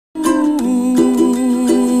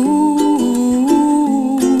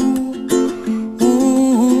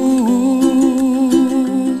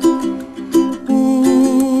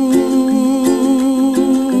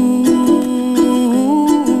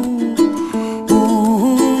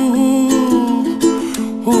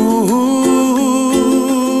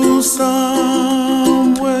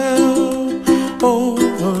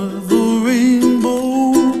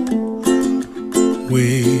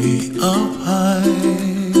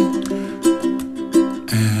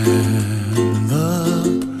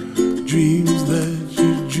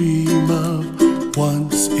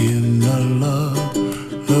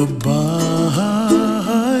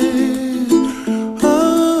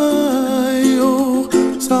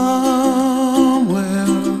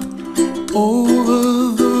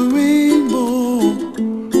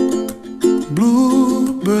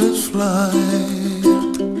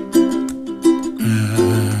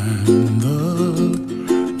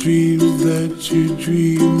dreams that you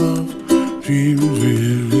dream of, dreams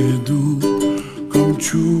really do come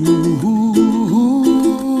true.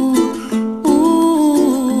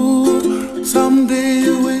 Someday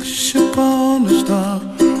you wish upon a star,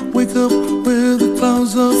 wake up where the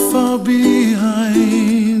clouds are far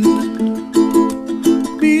behind.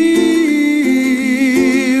 Be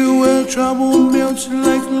where trouble melts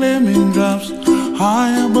like lemon drops,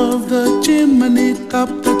 high above the chimney top.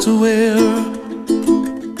 That's where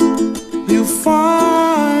you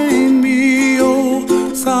find me, oh,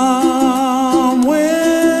 somewhere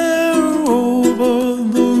over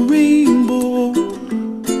the rainbow.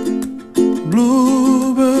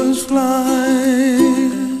 Bluebirds fly,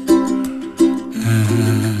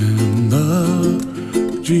 and the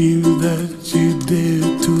dreams that you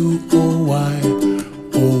dare to, oh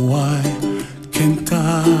why can't I?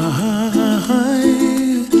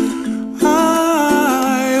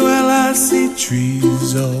 Well, I see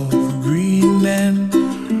trees of green and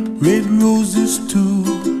red roses too.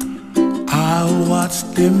 I'll watch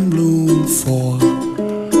them bloom for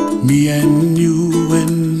me and you,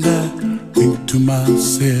 and I think to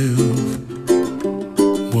myself,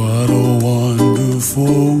 what a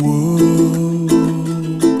wonderful world.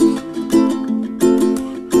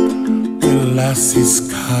 Well, I see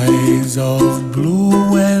skies of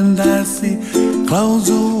blue and I see clouds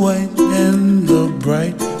of white and the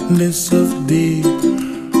brightness of day.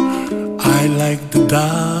 I like the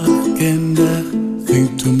dark and I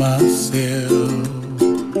think to myself,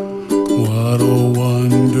 what a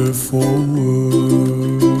wonderful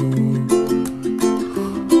world.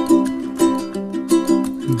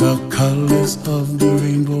 The colors of the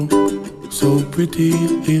rainbow, so pretty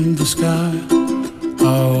in the sky,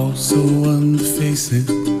 are also on the faces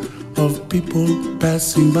of people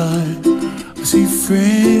passing by. I see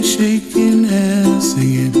friends shaking hands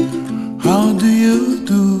singing, how do you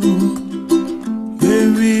do? They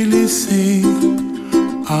really say,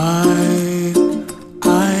 I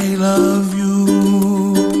love you.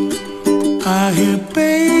 I hear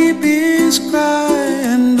babies cry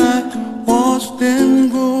and I watch them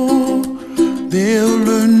grow. They'll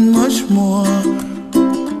learn much more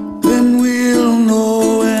than we'll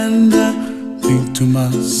know, and I think to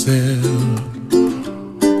myself,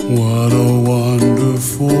 what a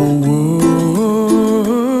wonderful world.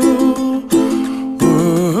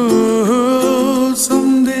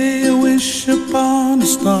 Someday I wish upon a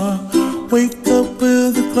star, wake up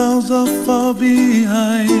where the clouds are far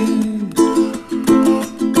behind.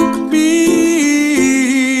 Be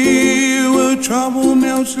where trouble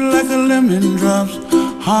melts like a lemon drops,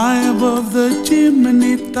 high above the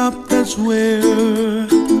chimney top. That's where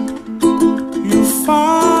you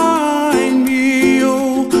find me,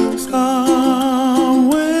 oh, somewhere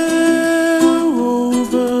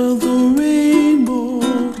over the rainbow,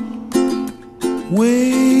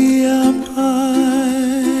 way up high.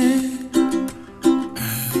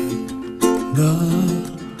 And the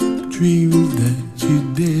dreams that you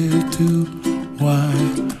dare to, why,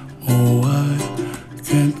 oh why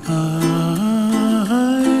can't I?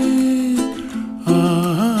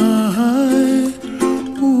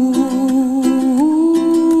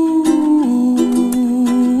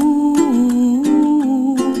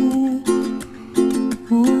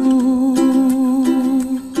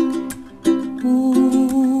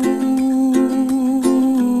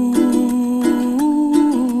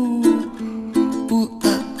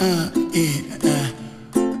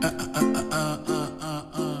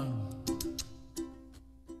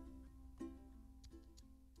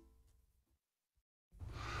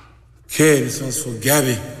 Okay, this one's for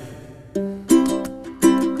Gabby.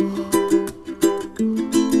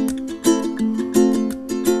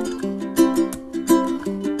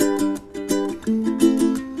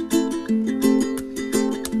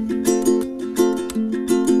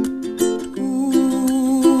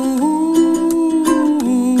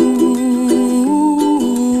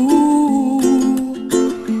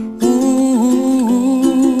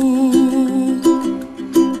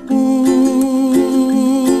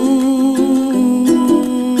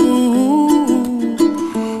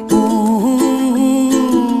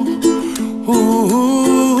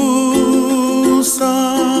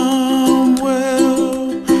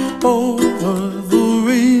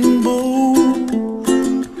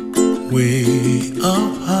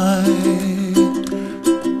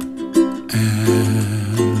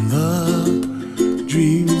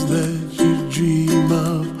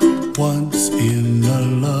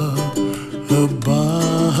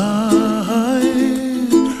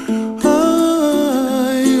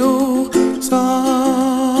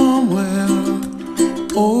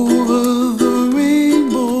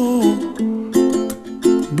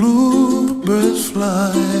 bluebirds fly,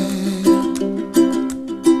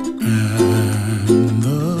 and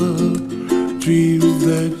the dreams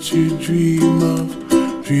that you dream of,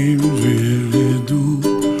 dreams really do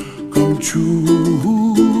come true.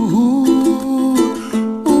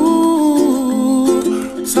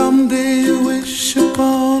 Ooh, someday you wish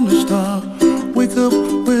upon a star, wake up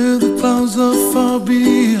where the clouds are far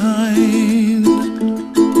behind.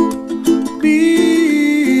 Be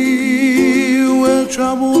where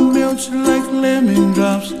trouble melts like lemon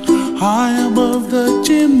drops, high above the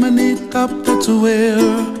chimney top. That's where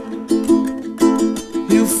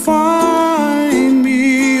you find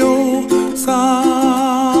me, oh, somewhere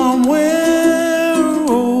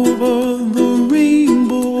over the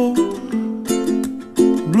rainbow.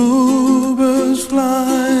 Bluebirds fly,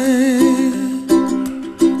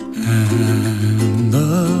 and the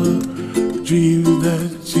dreams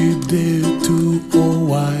that you dare to, oh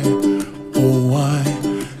why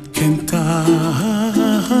can't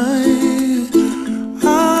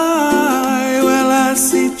well, I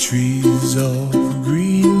see trees of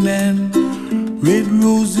green and red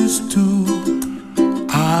roses too.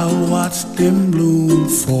 I watch them bloom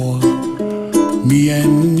for me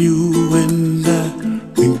and you, and I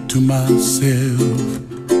think to myself,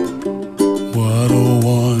 what a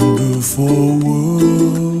wonderful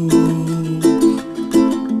world.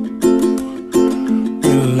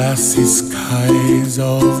 Well, I see skies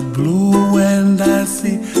of blue and I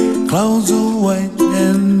see clouds of white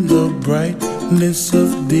and the brightness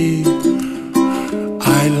of day.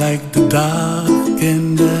 I like the dark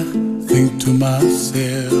and I think to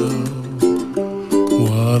myself,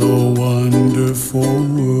 what a wonderful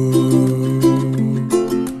world.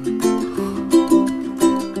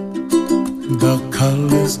 The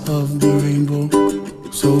colors of the rainbow,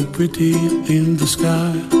 so pretty in the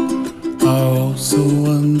sky, are also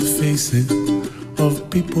on the faces of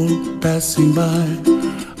people passing by.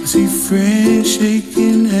 I see friends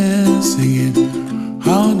shaking and singing,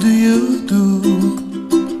 how do you do?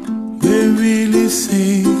 They really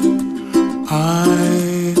say,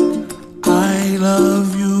 I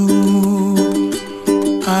love you.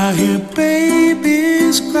 I hear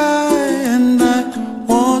babies cry and I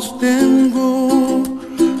watch them grow.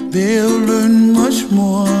 They'll learn much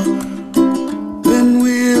more than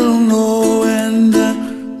we'll know, and I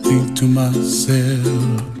think to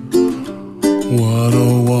myself, what a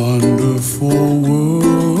wonderful world.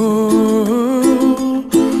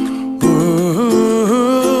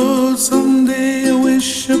 Someday I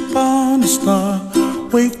wish upon a star,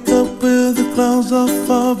 wake up where the clouds are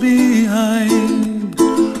far behind.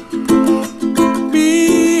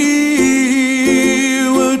 Be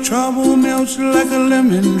where trouble melts like a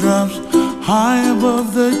lemon drops, high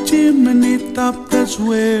above the chimney top. That's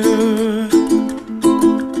where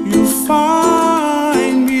you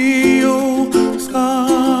find me, oh,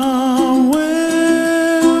 somewhere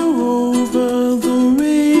over the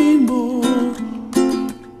rainbow,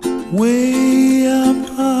 way up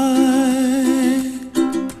high.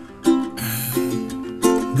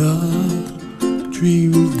 And the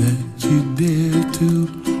dreams that you dare to,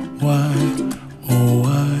 why, oh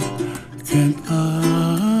why can't I?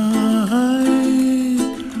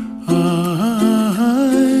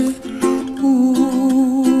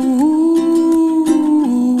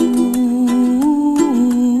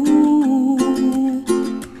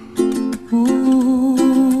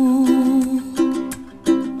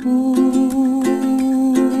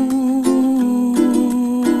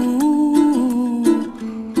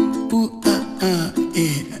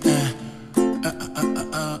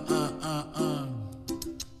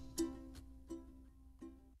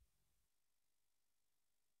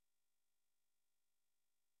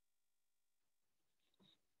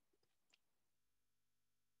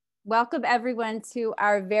 Welcome everyone to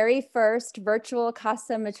our very first virtual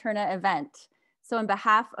Casa Materna event. So on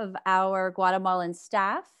behalf of our Guatemalan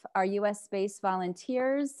staff, our US-based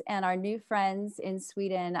volunteers, and our new friends in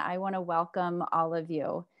Sweden, I want to welcome all of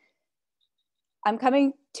you. I'm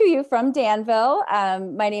coming to you from Danville.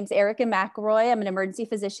 My name's Erica McElroy. I'm an emergency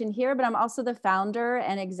physician here, but I'm also the founder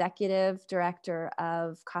and executive director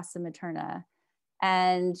of Casa Materna.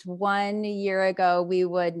 And 1 year ago, we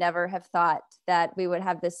would never have thought that we would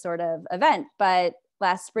have this sort of event. But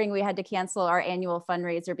last spring, we had to cancel our annual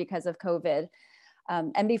fundraiser because of COVID.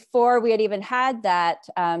 And before we had even had that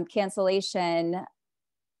cancellation,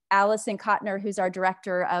 Allison Kottner, who's our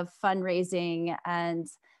director of fundraising and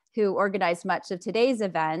who organized much of today's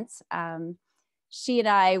event, she and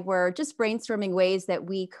I were just brainstorming ways that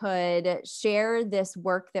we could share this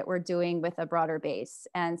work that we're doing with a broader base.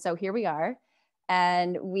 And so here we are.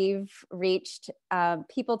 And we've reached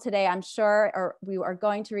people today, I'm sure, or we are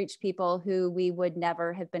going to reach people who we would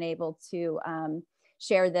never have been able to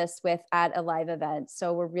share this with at a live event.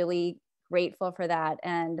 So we're really grateful for that.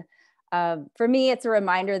 And for me, it's a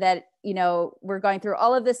reminder that, you know, we're going through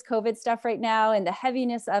all of this COVID stuff right now and the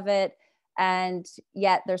heaviness of it. And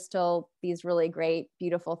yet there's still these really great,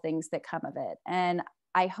 beautiful things that come of it. And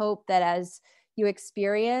I hope that as you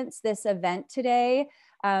experience this event today,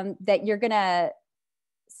 that you're going to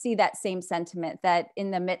see that same sentiment, that in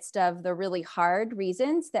the midst of the really hard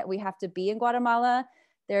reasons that we have to be in Guatemala,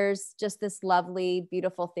 there's just this lovely,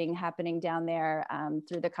 beautiful thing happening down there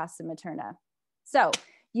through the Casa Materna. So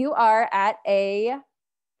you are at a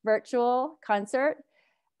virtual concert,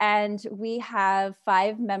 and we have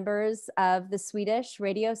 5 members of the Swedish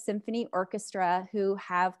Radio Symphony Orchestra who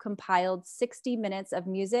have compiled 60 minutes of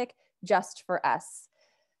music just for us.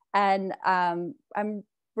 And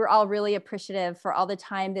we're all really appreciative for all the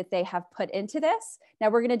time that they have put into this. Now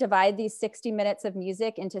we're going to divide these 60 minutes of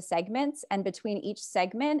music into segments, and between each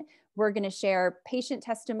segment, we're going to share patient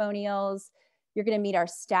testimonials. You're going to meet our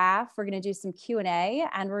staff. We're going to do some Q&A,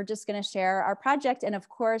 and we're just going to share our project and, of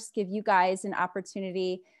course, give you guys an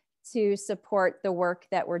opportunity to support the work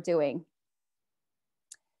that we're doing.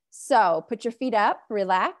 So put your feet up,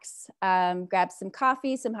 relax, grab some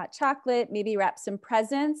coffee, some hot chocolate, maybe wrap some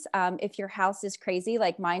presents. If your house is crazy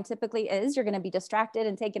like mine typically is, you're going to be distracted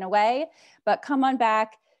and taken away, but come on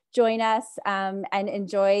back, join us, and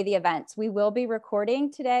enjoy the event. We will be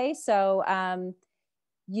recording today, so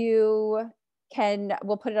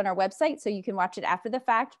we'll put it on our website so you can watch it after the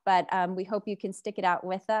fact, but we hope you can stick it out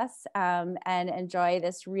with us and enjoy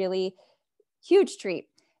this really huge treat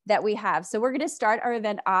that we have. So we're going to start our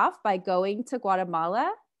event off by going to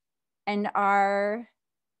Guatemala, and our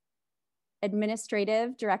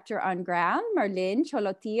administrative director on ground, Merlin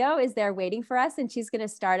Cholotillo, is there waiting for us, and she's going to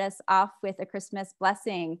start us off with a Christmas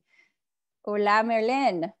blessing. Hola,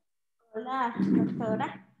 Merlin. Hola,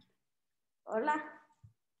 doctora. Hola.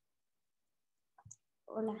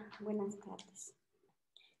 Hola, buenas tardes.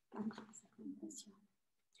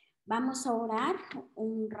 Vamos a orar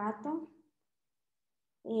un rato.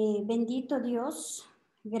 Bendito Dios,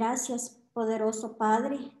 gracias poderoso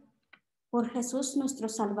Padre, por Jesús nuestro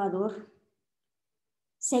Salvador.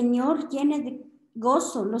 Señor, llene de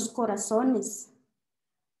gozo los corazones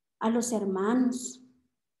a los hermanos,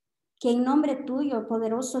 que en nombre tuyo,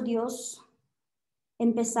 poderoso Dios,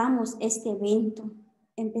 empezamos este evento,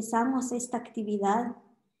 empezamos esta actividad,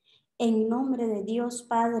 en nombre de Dios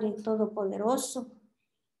Padre Todopoderoso.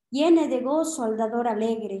 Llene de gozo al dador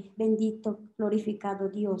alegre, bendito, glorificado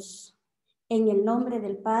Dios. En el nombre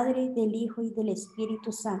del Padre, del Hijo y del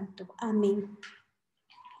Espíritu Santo. Amén.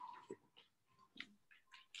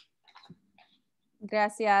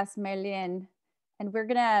 Gracias, Merlin. And we're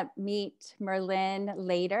going to meet Merlin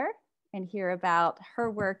later and hear about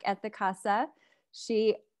her work at the Casa.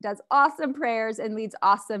 She does awesome prayers and leads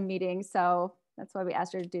awesome meetings. So that's why we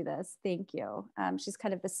asked her to do this. Thank you. She's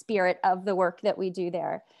kind of the spirit of the work that we do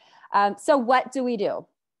there. So what do?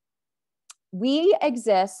 We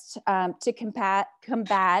exist to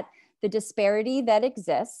combat the disparity that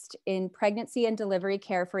exists in pregnancy and delivery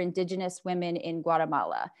care for Indigenous women in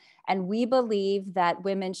Guatemala. And we believe that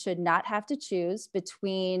women should not have to choose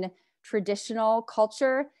between traditional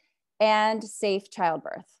culture and safe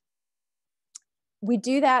childbirth. We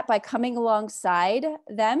do that by coming alongside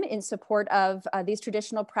them in support of these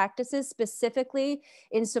traditional practices, specifically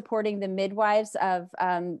in supporting the midwives of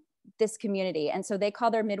this community. And so they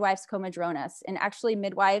call their midwives comadronas. And actually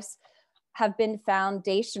midwives have been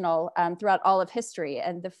foundational throughout all of history.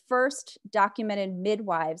 And the first documented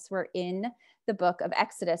midwives were in the book of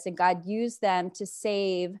Exodus, and God used them to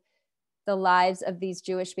save the lives of these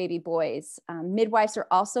Jewish baby boys. Midwives are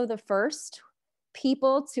also the first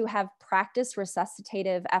people to have practiced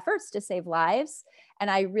resuscitative efforts to save lives.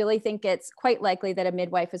 And I really think it's quite likely that a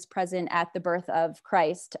midwife was present at the birth of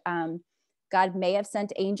Christ. God may have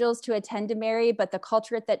sent angels to attend to Mary, but the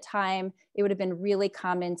culture at that time, it would have been really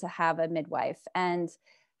common to have a midwife. And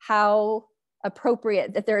how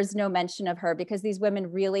appropriate that there is no mention of her, because these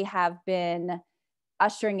women really have been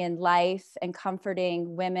ushering in life and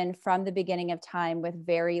comforting women from the beginning of time with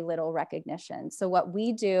very little recognition. So what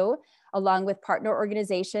we do, along with partner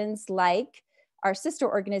organizations like our sister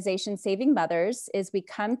organization, Saving Mothers, is we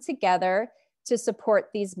come together to support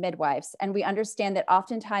these midwives. And we understand that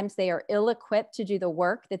oftentimes they are ill-equipped to do the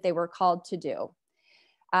work that they were called to do.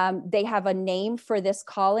 They have a name for this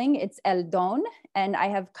calling. It's El Don, and I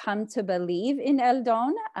have come to believe in El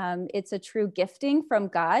Don. It's a true gifting from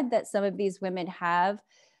God that some of these women have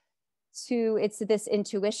it's this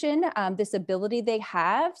intuition, this ability they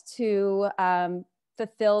have to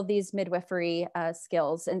fulfill these midwifery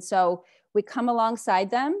skills. And so we come alongside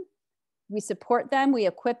them, we support them, we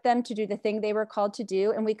equip them to do the thing they were called to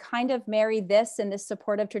do. And we kind of marry this and this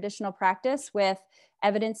supportive traditional practice with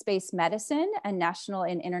evidence-based medicine and national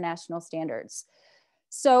and international standards.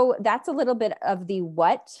 So that's a little bit of the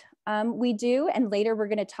what we do. And later we're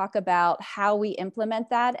going to talk about how we implement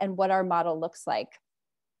that and what our model looks like.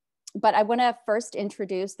 But I want to first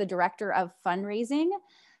introduce the director of fundraising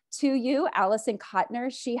to you, Allison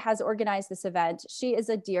Kotner. She has organized this event. She is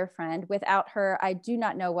a dear friend. Without her, I do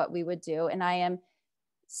not know what we would do. And I am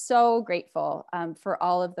so grateful for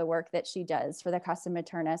all of the work that she does for the Casa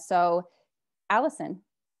Materna. So Allison.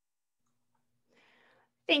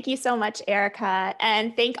 Thank you so much, Erica.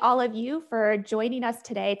 And thank all of you for joining us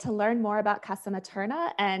today to learn more about Casa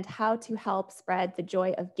Materna and how to help spread the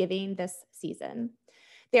joy of giving this season.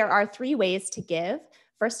 There are 3 ways to give.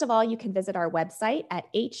 First of all, you can visit our website at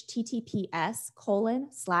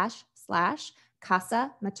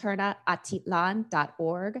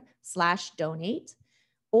https://casamaternaatitlan.org/donate,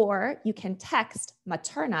 or you can text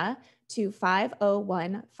Materna to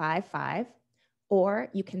 50155, or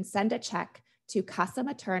you can send a check to Casa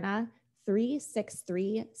Materna,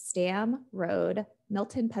 363 Stam Road,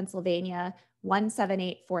 Milton, Pennsylvania,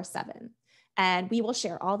 17847. And we will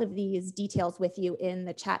share all of these details with you in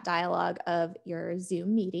the chat dialogue of your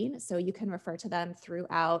Zoom meeting, so you can refer to them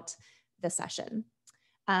throughout the session.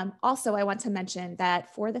 Also, I want to mention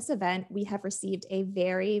that for this event, we have received a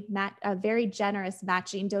very generous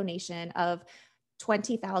matching donation of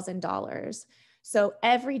 $20,000. So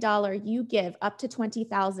every dollar you give up to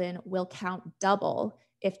 $20,000 will count double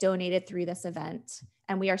if donated through this event.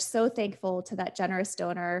 And we are so thankful to that generous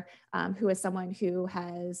donor who is someone who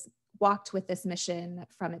has walked with this mission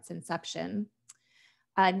from its inception.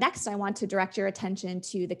 Next, I want to direct your attention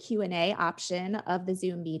to the Q&A option of the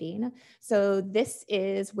Zoom meeting. So this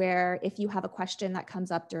is where if you have a question that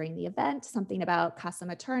comes up during the event, something about Casa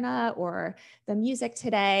Materna or the music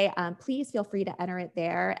today, please feel free to enter it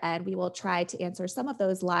there, and we will try to answer some of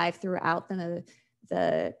those live throughout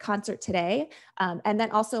the concert today. And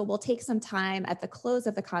then also we'll take some time at the close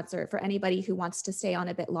of the concert for anybody who wants to stay on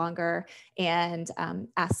a bit longer and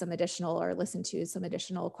ask some additional or listen to some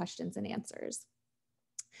additional questions and answers.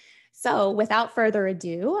 So without further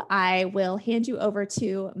ado, I will hand you over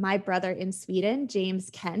to my brother in Sweden, James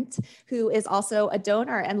Kent, who is also a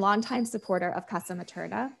donor and longtime supporter of Casa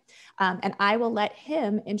Materna. And I will let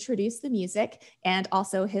him introduce the music and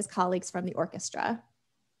also his colleagues from the orchestra.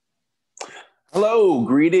 Hello,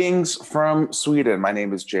 greetings from Sweden. My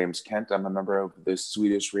name is James Kent. I'm a member of the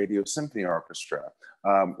Swedish Radio Symphony Orchestra.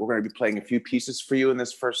 We're going to be playing a few pieces for you in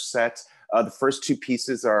this first set. The first 2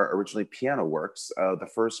 pieces are originally piano works. The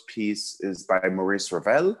first piece is by Maurice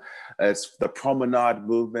Ravel. It's the Promenade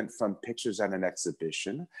movement from Pictures and an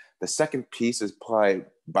Exhibition. The second piece is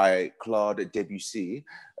by Claude Debussy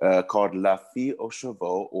called La Fille aux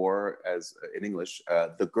Cheveux, or as in English,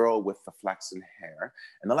 The Girl with the Flaxen Hair.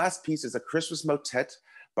 And the last piece is a Christmas motet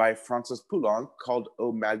by Francis Poulenc called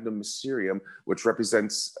O Magnum Mysterium, which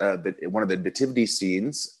represents one of the nativity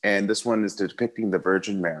scenes. And this one is depicting the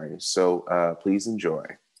Virgin Mary. So please enjoy.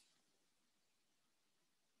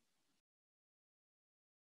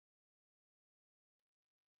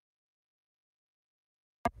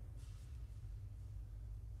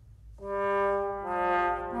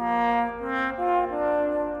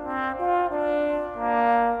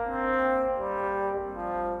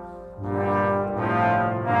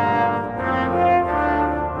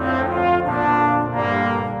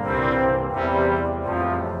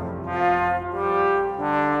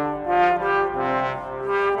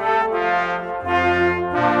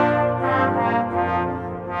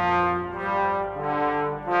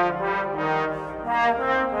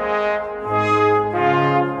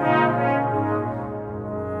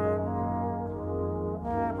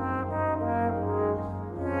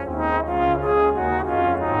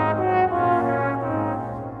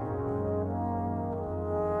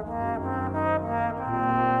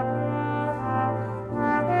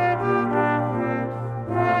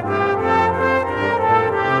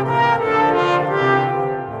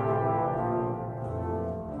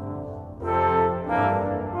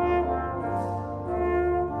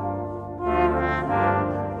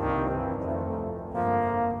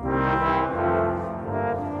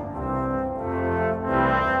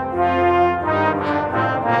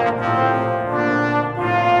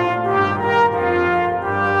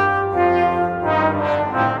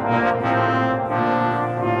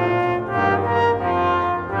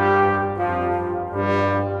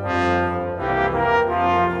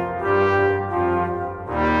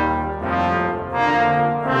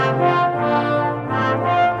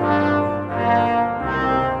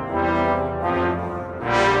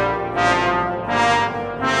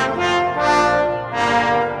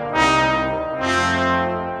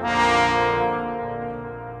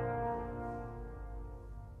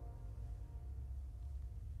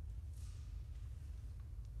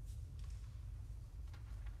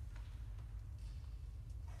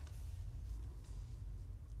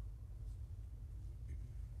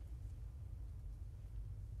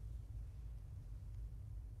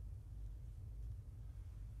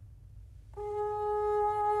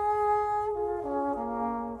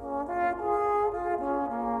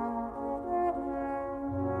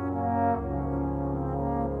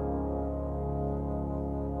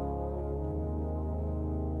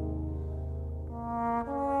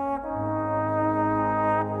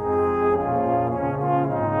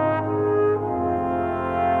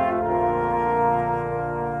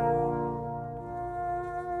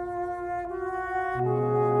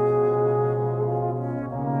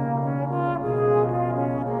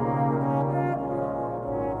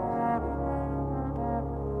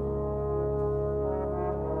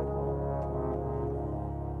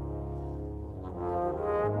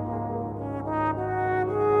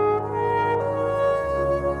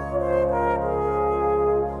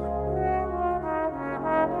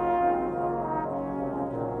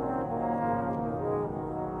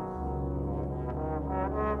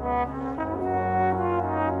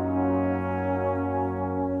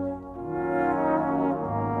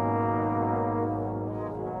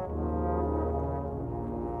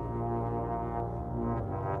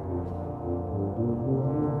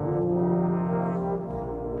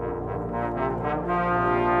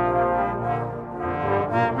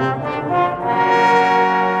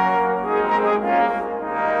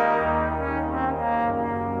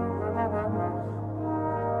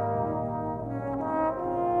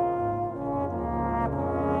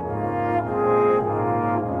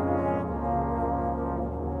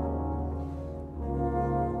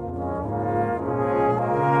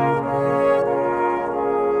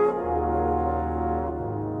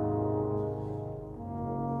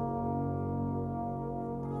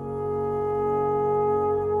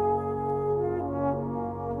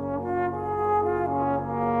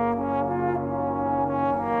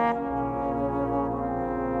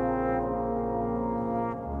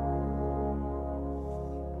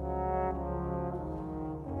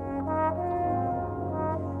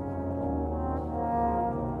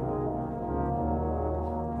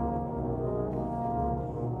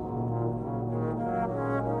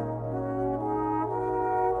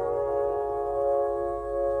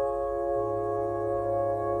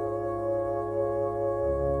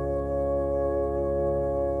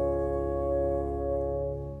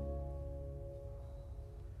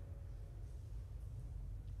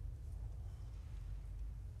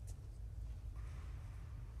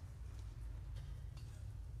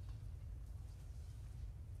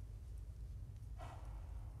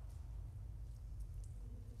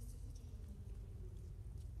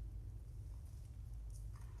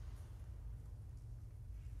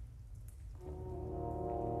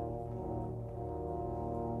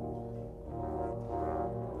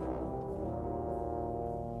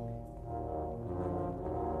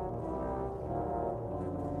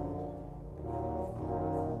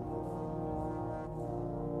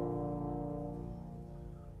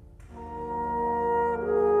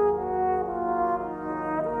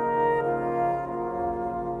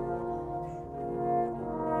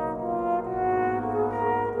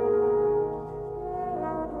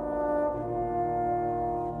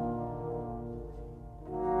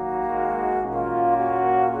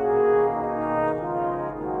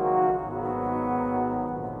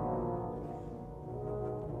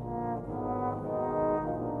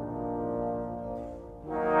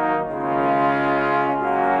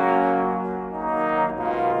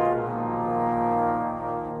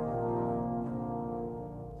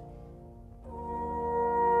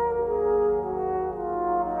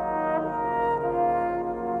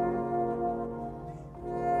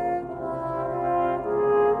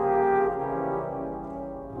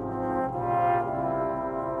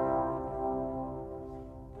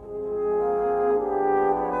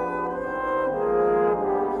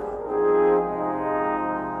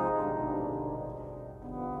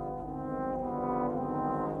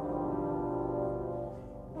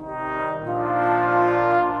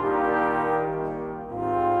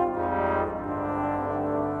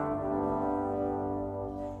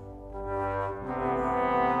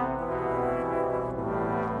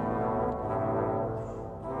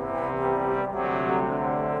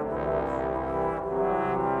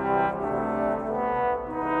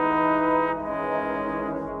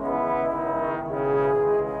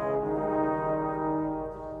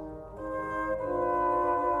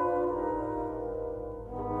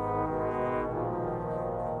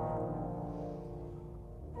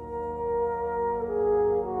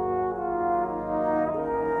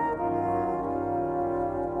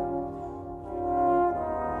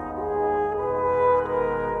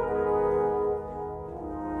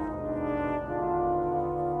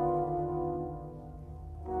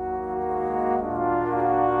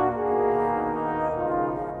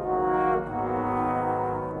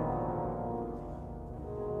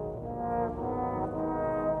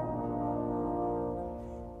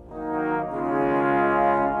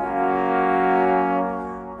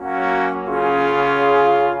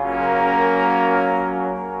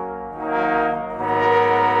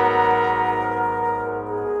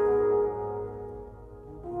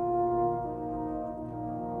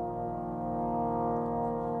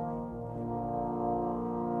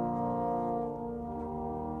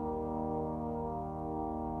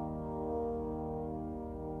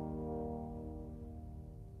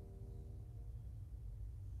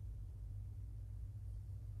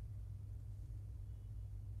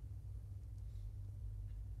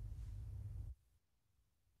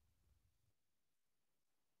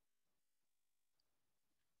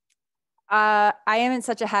 I am in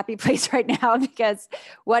such a happy place right now because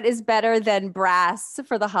what is better than brass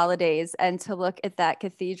for the holidays? And to look at that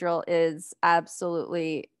cathedral is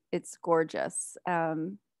absolutely, it's gorgeous.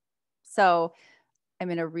 So I'm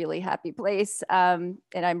in a really happy place. And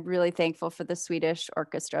I'm really thankful for the Swedish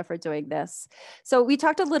Orchestra for doing this. So we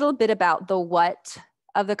talked a little bit about the what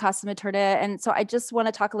of the Casa Materna. And so I just want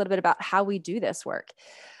to talk a little bit about how we do this work.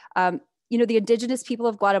 You know, the indigenous people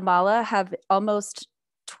of Guatemala have almost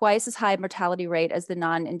twice as high mortality rate as the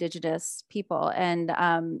non-indigenous people. And,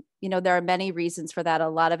 you know, there are many reasons for that. A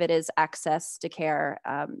lot of it is access to care.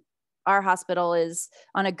 Our hospital is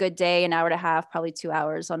on a good day, an hour and a half, probably 2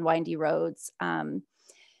 hours on windy roads.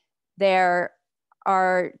 There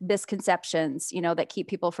are misconceptions, you know, that keep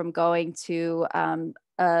people from going to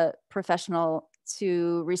a professional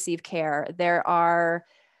to receive care. There are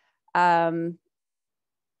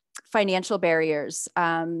financial barriers.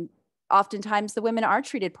 Oftentimes the women are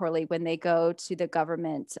treated poorly when they go to the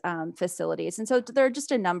government facilities. And so there are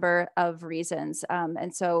just a number of reasons.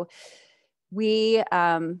 And so we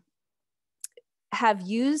have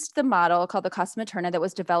used the model called the Casa Materna that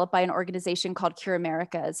was developed by an organization called Cure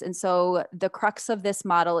Americas. And so the crux of this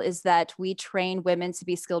model is that we train women to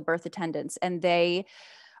be skilled birth attendants, and they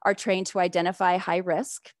are trained to identify high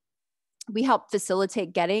risk. We help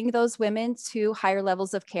facilitate getting those women to higher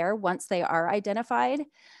levels of care once they are identified.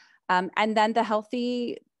 And then the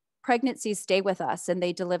healthy pregnancies stay with us and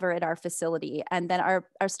they deliver at our facility. And then our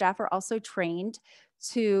staff are also trained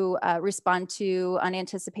to respond to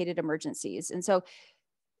unanticipated emergencies. And so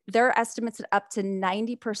there are estimates that up to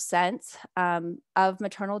 90% of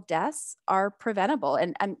maternal deaths are preventable.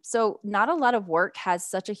 And so not a lot of work has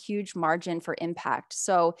such a huge margin for impact.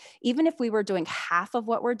 So even if we were doing half of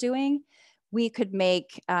what we're doing, we could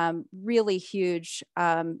make really huge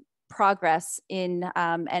progress in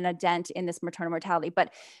and a dent in this maternal mortality.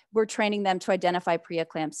 But we're training them to identify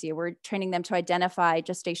preeclampsia. We're training them to identify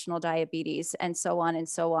gestational diabetes and so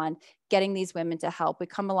on, getting these women to help. We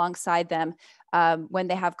come alongside them when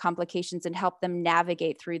they have complications and help them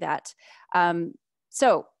navigate through that.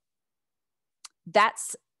 So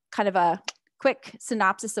that's kind of a quick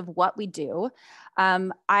synopsis of what we do.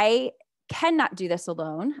 I cannot do this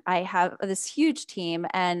alone. I have this huge team,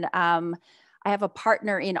 and I have a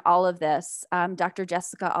partner in all of this, Dr.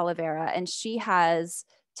 Jessica Oliveira, and she has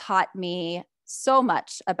taught me so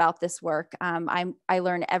much about this work. I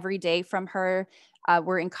learn every day from her.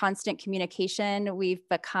 We're in constant communication. We've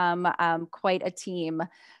become quite a team.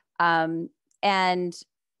 And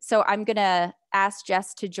so I'm gonna ask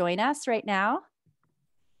Jess to join us right now.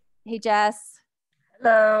 Hey, Jess.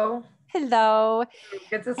 Hello. Hello.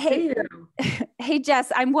 Good to see you. Hey,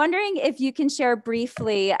 Jess, I'm wondering if you can share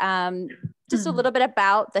briefly just a little bit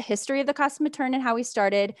about the history of the Casa Materna and how we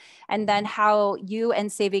started, and then how you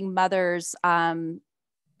and Saving Mothers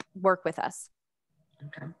work with us.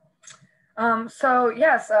 Okay. So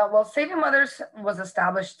yes, well, Saving Mothers was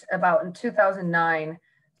established about in 2009.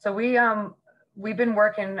 So we've been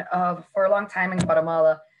working for a long time in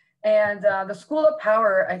Guatemala. And the School of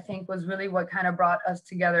Power, I think, was really what kind of brought us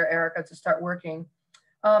together, Erica, to start working.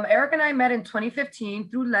 Erica and I met in 2015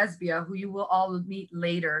 through Lesbia, who you will all meet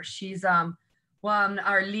later. She's our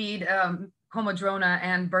lead comadrona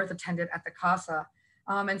and birth attendant at the Casa,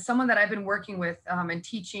 and someone that I've been working with and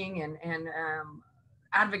teaching and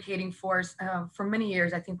advocating for many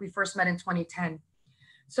years. I think we first met in 2010.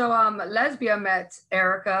 So Lesbia met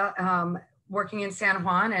Erica working in San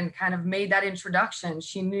Juan and kind of made that introduction.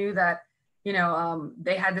 She knew that, you know,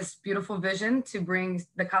 they had this beautiful vision to bring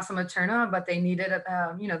the Casa Materna, but they needed,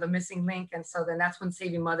 you know, the missing link. And so then that's when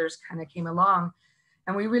Saving Mothers kind of came along.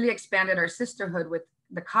 And we really expanded our sisterhood with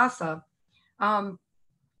the Casa. When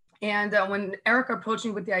Erica approached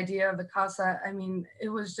me with the idea of the Casa, I mean, it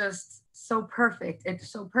was just so perfect. It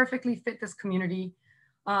so perfectly fit this community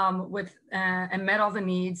and met all the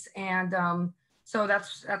needs. And so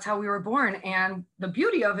that's how we were born. And the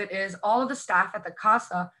beauty of it is all of the staff at the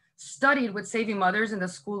Casa studied with Saving Mothers in the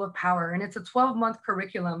School of Power. And it's a 12-month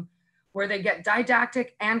curriculum where they get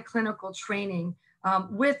didactic and clinical training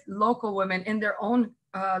with local women in their own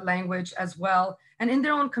language as well, and in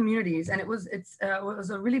their own communities. And it was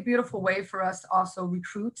a really beautiful way for us to also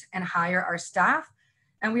recruit and hire our staff.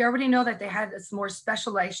 And we already know that they had this more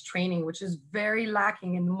specialized training, which is very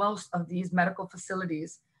lacking in most of these medical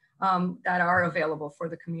facilities that are available for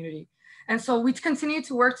the community. And so we continue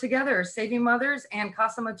to work together, Saving Mothers and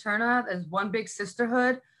Casa Materna as one big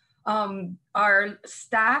sisterhood. Our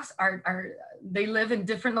staffs they live in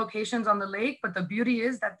different locations on the lake, but the beauty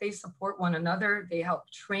is that they support one another. They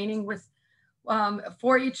help training with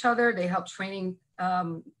for each other. They help training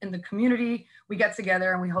in the community. We get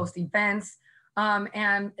together and we host events.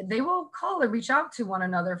 And they will call and reach out to one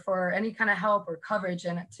another for any kind of help or coverage.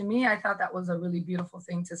 And to me, I thought that was a really beautiful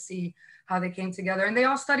thing to see how they came together, and they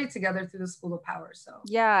all studied together through the School of Power. So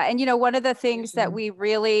yeah, and you know, one of the things that we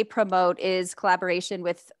really promote is collaboration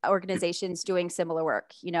with organizations doing similar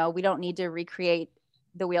work. You know, we don't need to recreate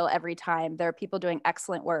the wheel every time. There are people doing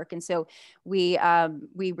excellent work, and so we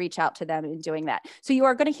reach out to them in doing that. So you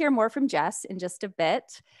are going to hear more from Jess in just a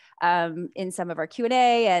bit in some of our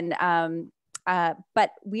Q&A, and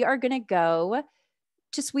but we are going to go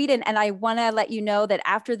to Sweden. And I want to let you know that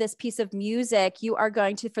after this piece of music, you are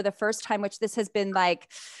going to, for the first time, which this has been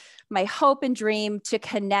like my hope and dream, to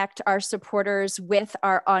connect our supporters with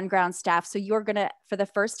our on-ground staff. So you're going to, for the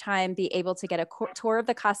first time, be able to get a tour of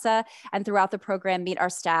the Casa, and throughout the program, meet our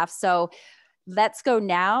staff. So let's go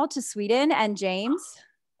now to Sweden. And James,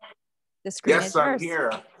 the screen is yours. Yes, I'm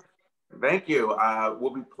here. Thank you.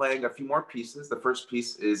 We'll be playing a few more pieces. The first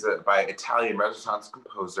piece is by Italian Renaissance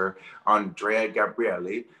composer Andrea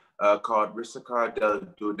Gabrieli, called Ricerca del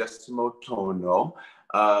Duodecimo Tono.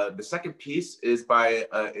 The second piece is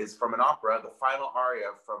from an opera, the final aria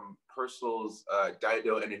from Purcell's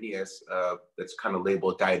Dido and Aeneas, that's kind of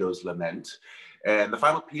labeled Dido's Lament. And the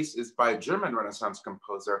final piece is by German Renaissance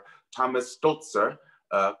composer Thomas Stolzer,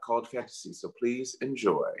 called Fantasy. So please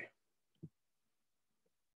enjoy.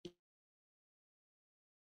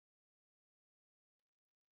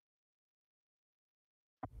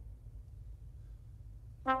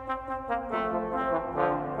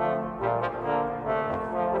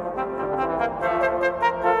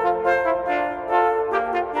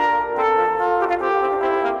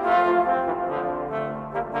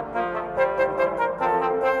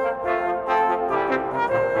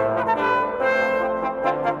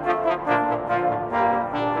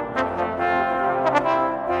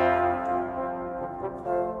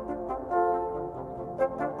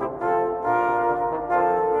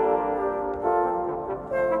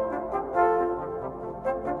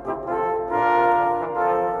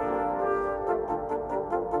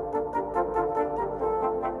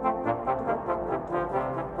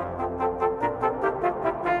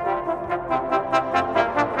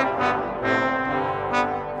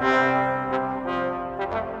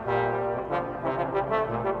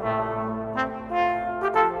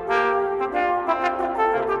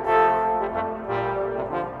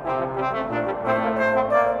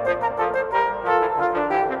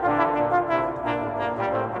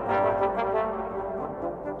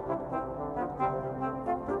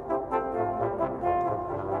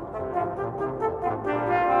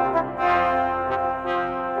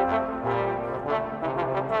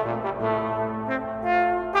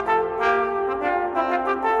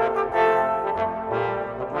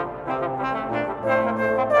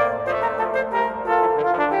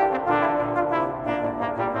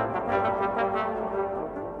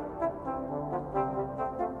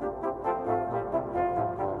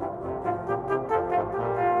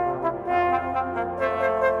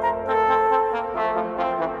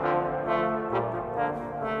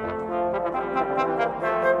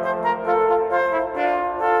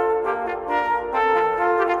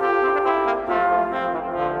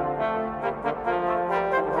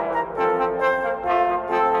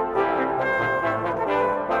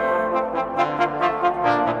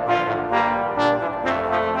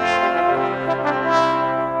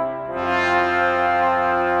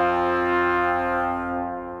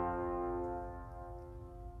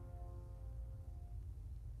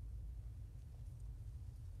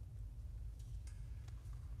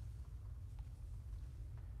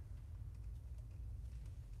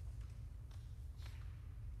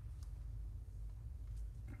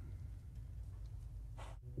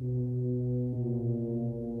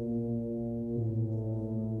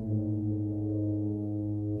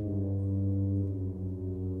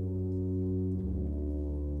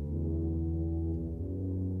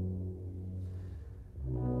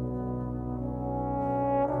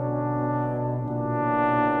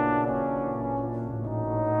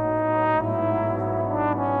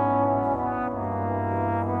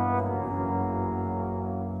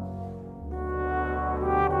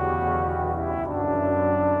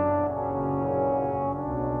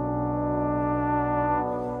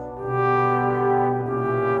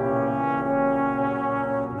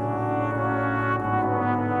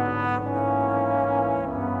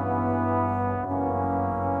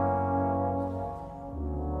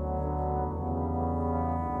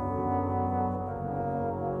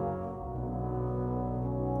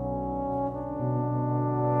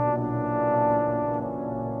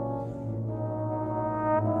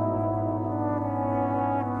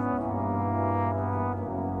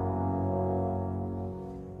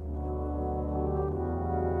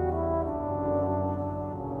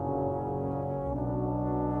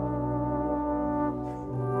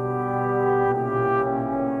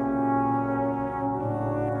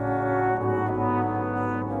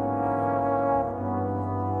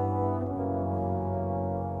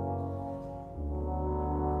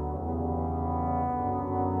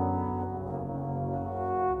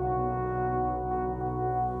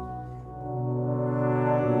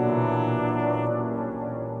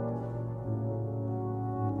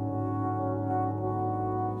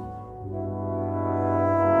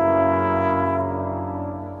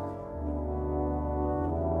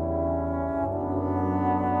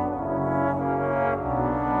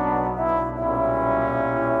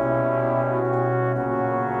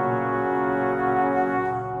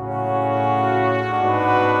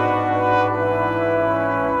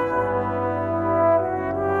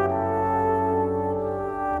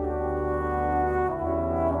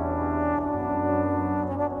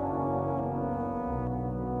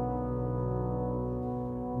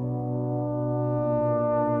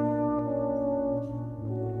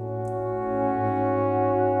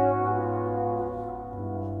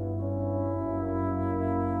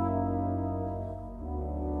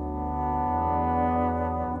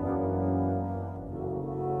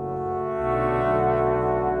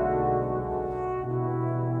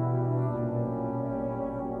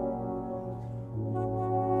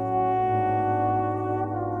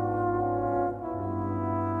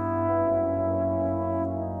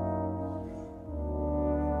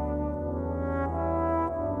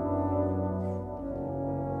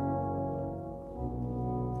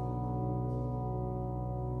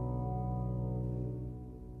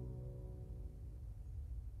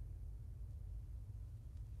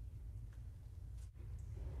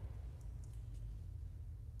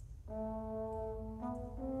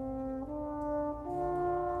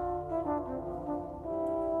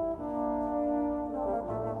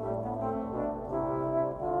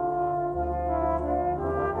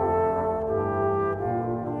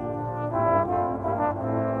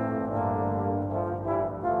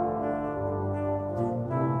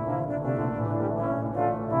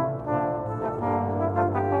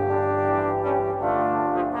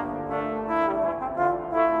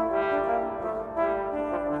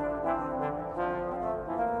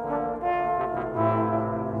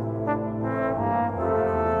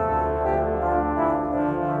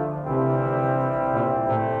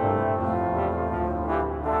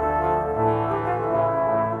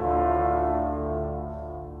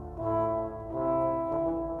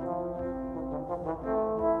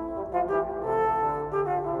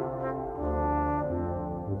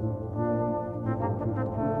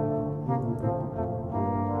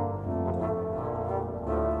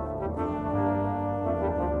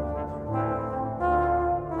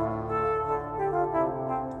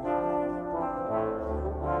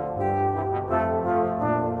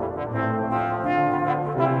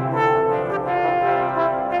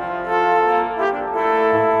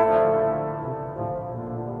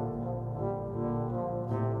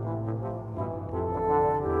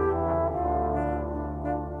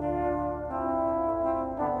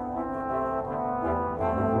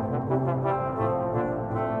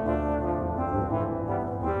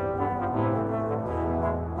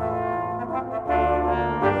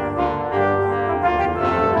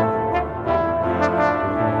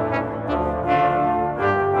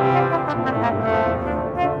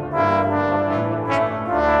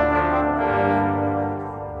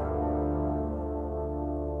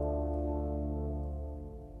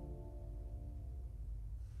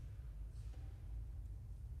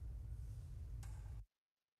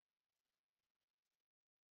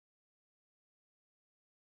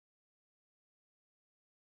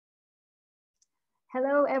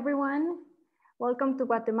 Hello, everyone. Welcome to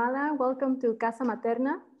Guatemala. Welcome to Casa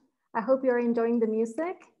Materna. I hope you're enjoying the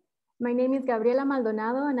music. My name is Gabriela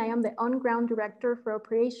Maldonado, and I am the on-ground director for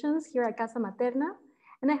operations here at Casa Materna.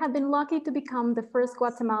 And I have been lucky to become the first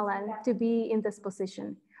Guatemalan to be in this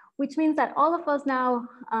position, which means that all of us now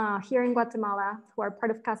here in Guatemala who are part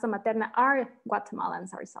of Casa Materna are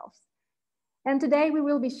Guatemalans ourselves. And today we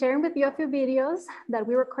will be sharing with you a few videos that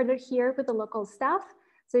we recorded here with the local staff,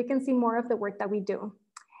 so you can see more of the work that we do.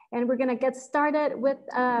 And we're gonna get started with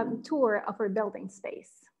a tour of our building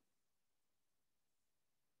space.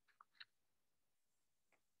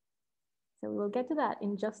 So we'll get to that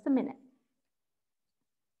in just a minute.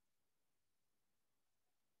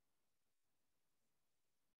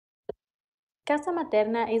 Casa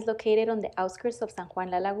Materna is located on the outskirts of San Juan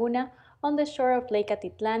La Laguna on the shore of Lake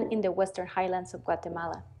Atitlan in the western highlands of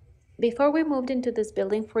Guatemala. Before we moved into this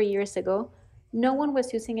building 4 years ago, no one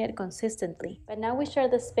was using it consistently, but now we share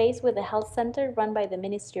the space with the health center run by the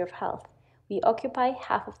Ministry of Health. We occupy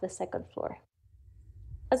half of the second floor.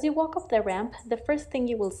 As you walk up the ramp, the first thing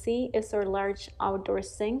you will see is our large outdoor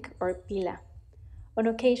sink or pila. On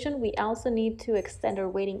occasion, we also need to extend our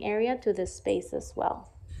waiting area to this space as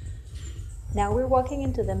well. Now we're walking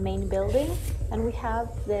into the main building and we have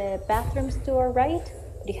the bathrooms to our right.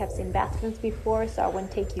 You have seen bathrooms before, so I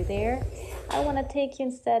won't take you there. I want to take you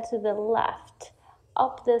instead to the left,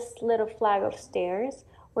 up this little flight of stairs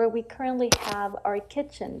where we currently have our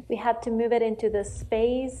kitchen. We had to move it into this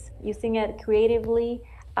space, using it creatively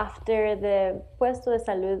after the Puesto de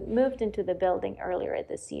Salud moved into the building earlier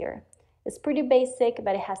this year. It's pretty basic,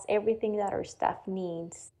 but it has everything that our staff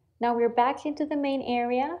needs. Now we're back into the main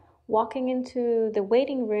area, walking into the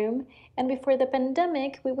waiting room, and before the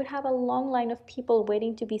pandemic, we would have a long line of people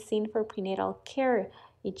waiting to be seen for prenatal care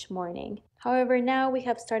each morning. However, now we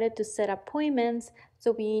have started to set appointments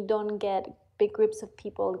so we don't get big groups of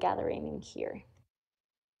people gathering in here.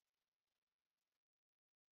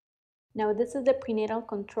 Now this is the prenatal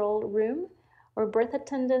control room, where birth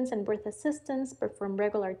attendants and birth assistants perform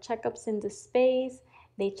regular checkups in this space.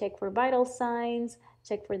 They check for vital signs,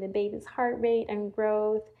 check for the baby's heart rate and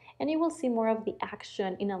growth, and you will see more of the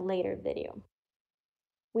action in a later video.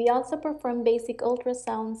 We also perform basic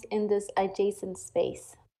ultrasounds in this adjacent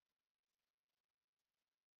space.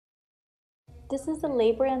 This is the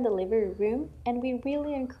labor and delivery room, and we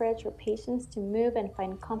really encourage our patients to move and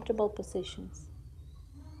find comfortable positions.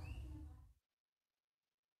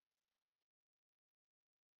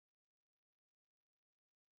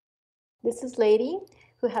 This is Lady,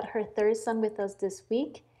 who had her third son with us this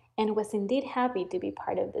week and was indeed happy to be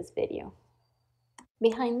part of this video.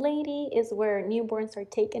 Behind Lady is where newborns are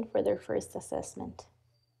taken for their first assessment.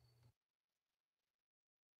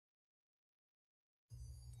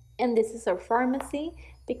 And this is our pharmacy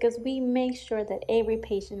because we make sure that every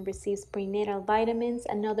patient receives prenatal vitamins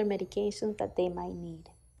and other medications that they might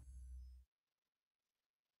need.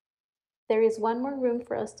 There is one more room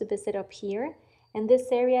for us to visit up here, and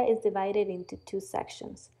this area is divided into two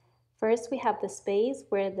sections. First, we have the space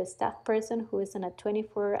where the staff person who is on a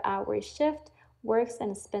 24-hour shift works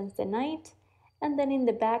and spends the night. And then in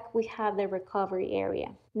the back, we have the recovery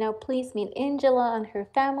area. Now please meet Angela and her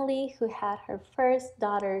family who had her first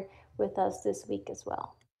daughter with us this week as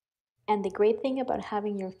well. And the great thing about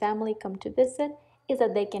having your family come to visit is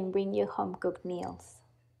that they can bring you home-cooked meals.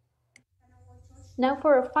 Now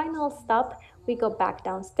for our final stop, we go back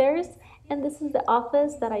downstairs, and this is the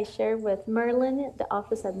office that I share with Merlin, the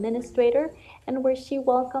office administrator, and where she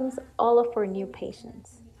welcomes all of our new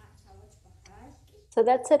patients. So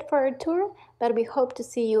that's it for our tour, but we hope to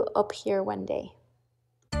see you up here one day.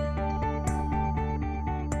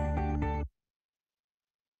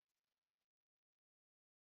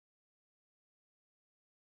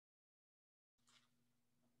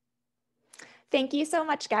 Thank you so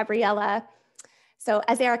much, Gabriella. So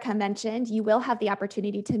as Erica mentioned, you will have the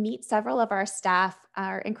opportunity to meet several of our staff,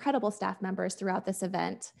 our incredible staff members throughout this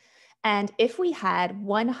event. And if we had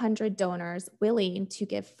 100 donors willing to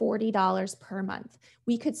give $40 per month,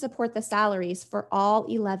 we could support the salaries for all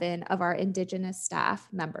 11 of our Indigenous staff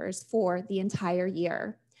members for the entire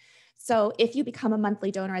year. So if you become a monthly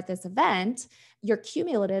donor at this event, your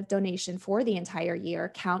cumulative donation for the entire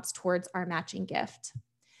year counts towards our matching gift.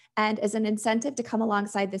 And as an incentive to come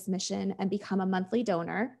alongside this mission and become a monthly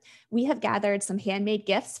donor, we have gathered some handmade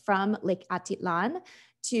gifts from Lake Atitlan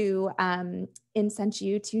to incent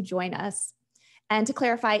you to join us. And to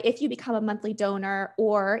clarify, if you become a monthly donor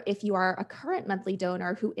or if you are a current monthly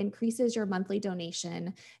donor who increases your monthly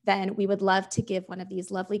donation, then we would love to give one of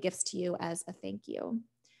these lovely gifts to you as a thank you.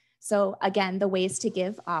 So again, the ways to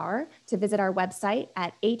give are to visit our website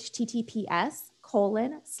at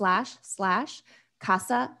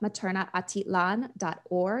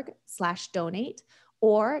https://casamaternatitlan.org/donate,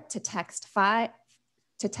 or to text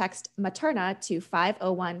Materna to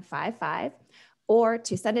 50155, or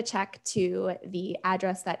to send a check to the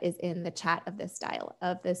address that is in the chat of this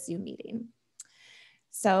Zoom meeting.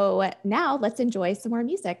 So now let's enjoy some more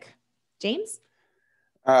music. James?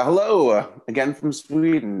 Hello, again from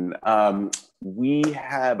Sweden. We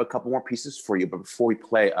have a couple more pieces for you, but before we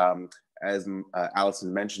play, as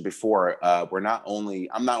Allison mentioned before, I'm not only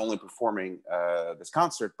performing this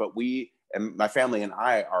concert, but we, and my family and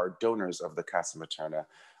I, are donors of the Casa Materna.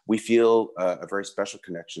 We feel a very special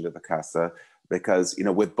connection to the Casa because, you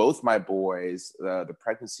know, with both my boys, the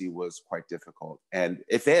pregnancy was quite difficult. And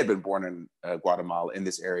if they had been born in Guatemala, in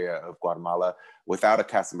this area of Guatemala, without a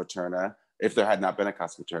Casa Materna, if there had not been a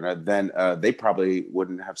Casa Materna, then they probably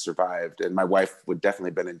wouldn't have survived. And my wife would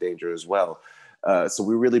definitely have been in danger as well. So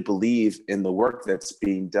we really believe in the work that's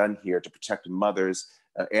being done here to protect mothers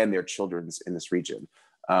and their children in this region.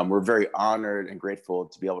 We're very honored and grateful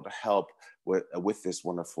to be able to help with this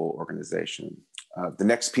wonderful organization. The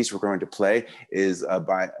next piece we're going to play is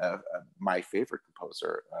by my favorite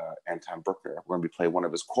composer, Anton Bruckner. We're going to be playing one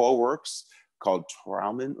of his choral works called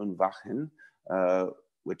Träumen und Wachen,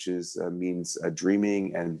 which means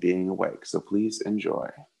dreaming and being awake. So please enjoy.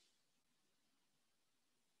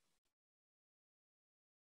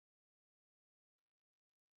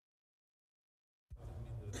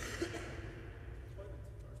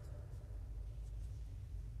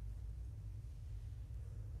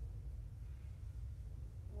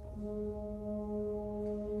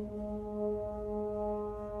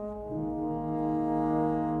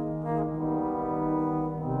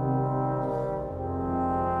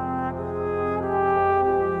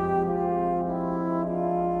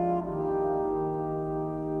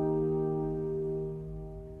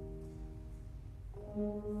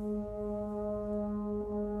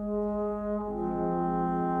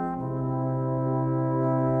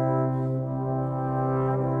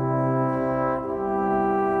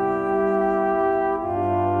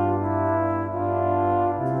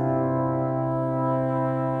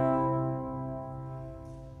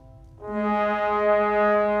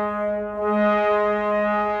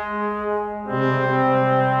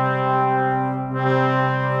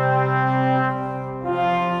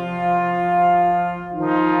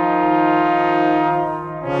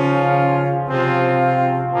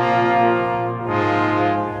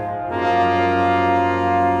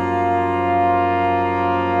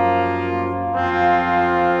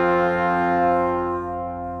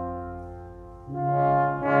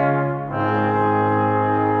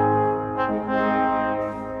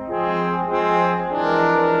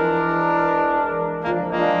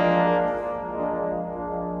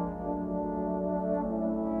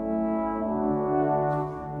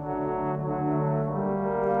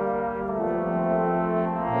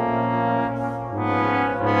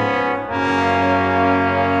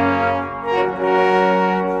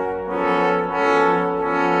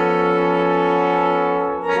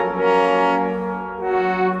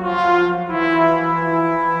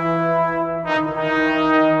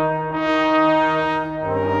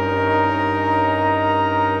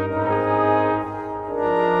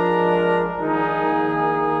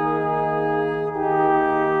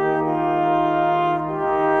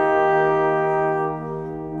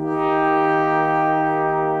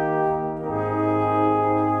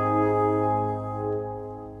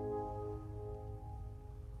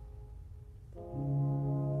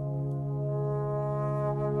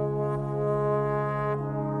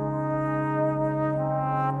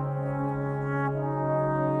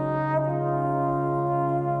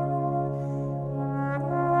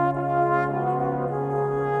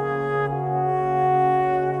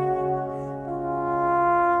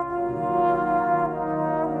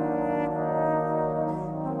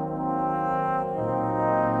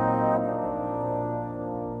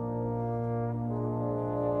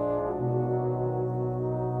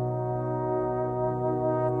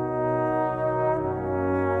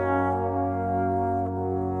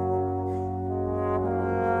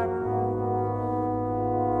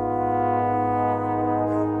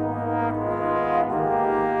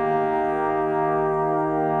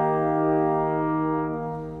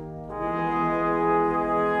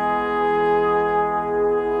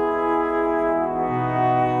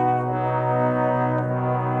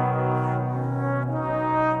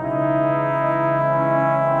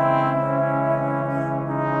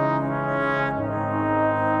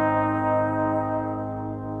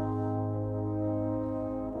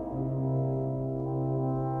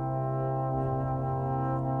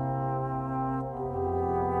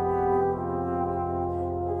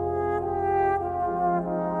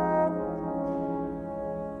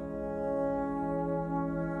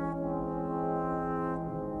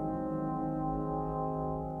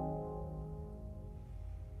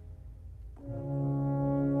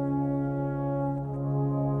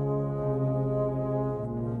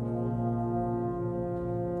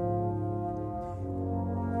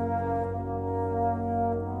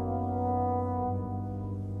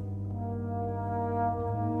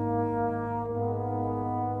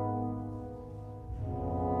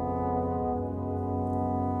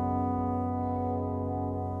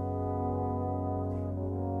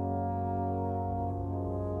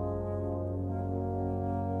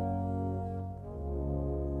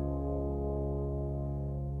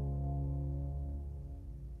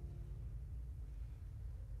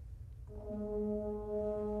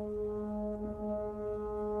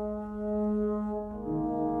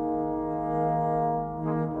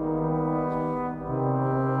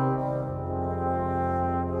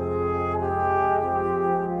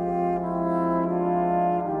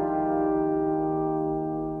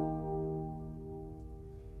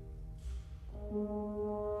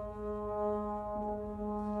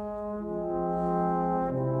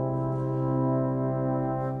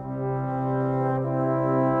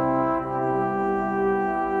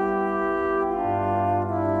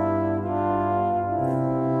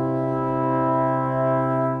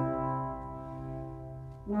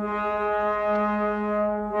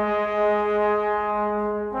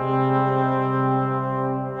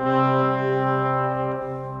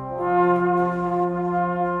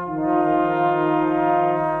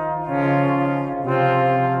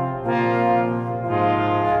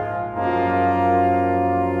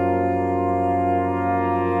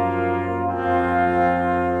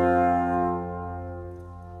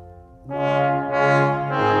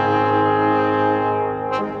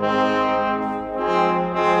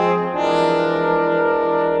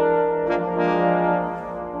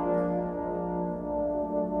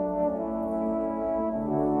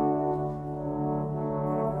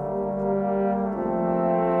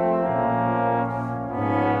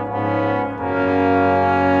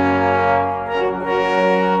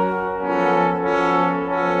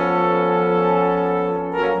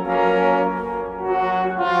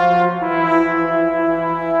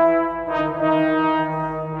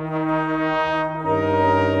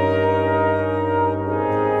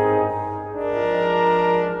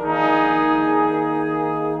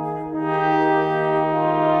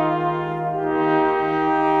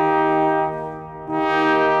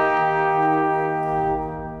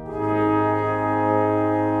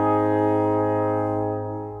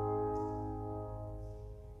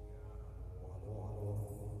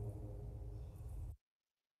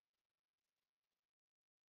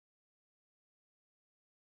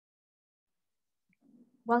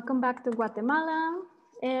 Welcome back to Guatemala.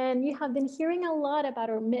 And you have been hearing a lot about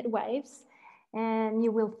our midwives, and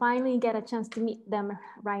you will finally get a chance to meet them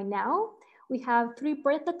right now. We have 3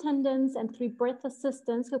 birth attendants and 3 birth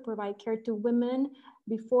assistants who provide care to women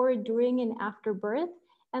before, during, and after birth.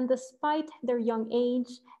 And despite their young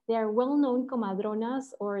age, they are well-known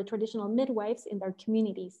comadronas or traditional midwives in their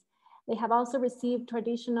communities. They have also received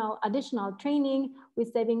additional training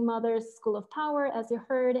with Saving Mothers School of Power, as you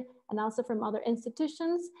heard, and also from other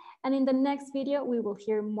institutions. And in the next video, we will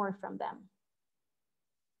hear more from them.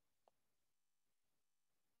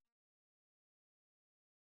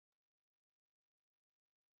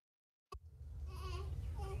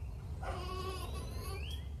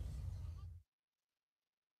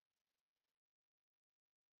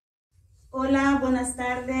 Hola, buenas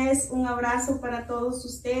tardes. Un abrazo para todos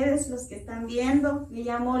ustedes, los que están viendo. Me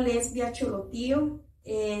llamo Lesbia Cholotío.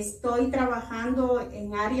 Estoy trabajando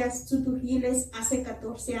en áreas tutujiles hace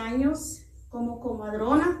 14 años como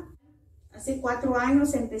comadrona. Hace 4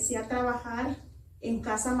 años empecé a trabajar en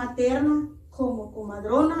Casa Materna como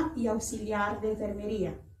comadrona y auxiliar de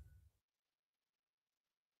enfermería.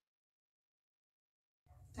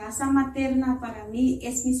 Casa Materna para mí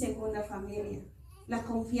es mi segunda familia. La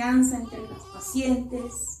confianza entre los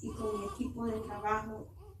pacientes y con mi equipo de trabajo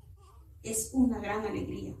es una gran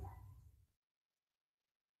alegría.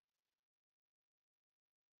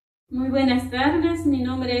 Muy buenas tardes, mi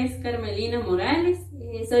nombre es Carmelina Morales,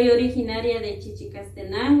 soy originaria de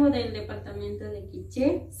Chichicastenango, del departamento de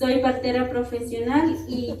Quiché. Soy partera profesional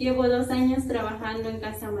y llevo 2 años trabajando en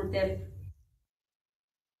Casa Materna.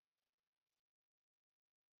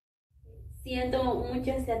 Siento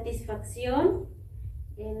mucha satisfacción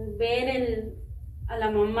en ver a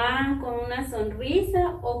la mamá con una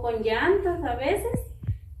sonrisa o con llantos a veces,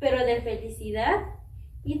 pero de felicidad,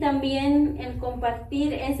 y también el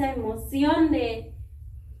compartir esa emoción de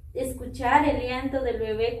escuchar el llanto del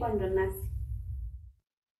bebé cuando nace.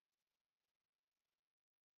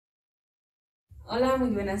 Hola,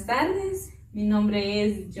 muy buenas tardes. Mi nombre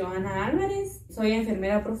es Joana Álvarez, soy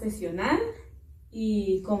enfermera profesional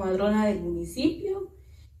y comadrona del municipio.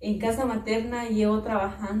 En Casa Materna llevo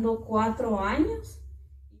trabajando 4 años.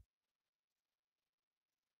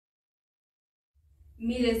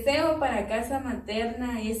 Mi deseo para Casa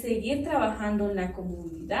Materna es seguir trabajando en la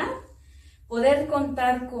comunidad, poder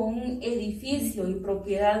contar con un edificio y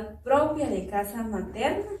propiedad propia de Casa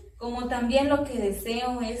Materna, como también lo que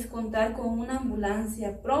deseo es contar con una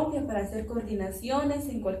ambulancia propia para hacer coordinaciones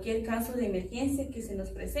en cualquier caso de emergencia que se nos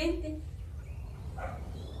presente.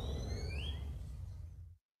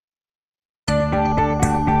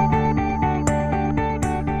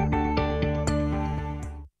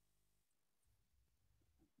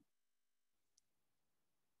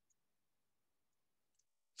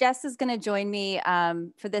 Jess is going to join me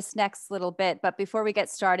for this next little bit, but before we get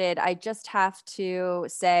started, I just have to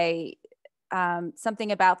say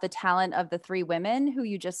something about the talent of the 3 women who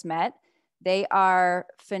you just met. They are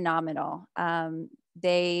phenomenal.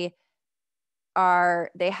 They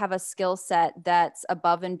have a skill set that's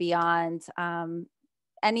above and beyond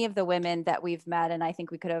any of the women that we've met, and I think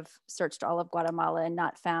we could have searched all of Guatemala and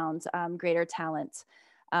not found greater talent.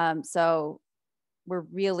 So we're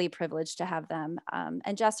really privileged to have them.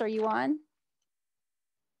 And Jess, are you on?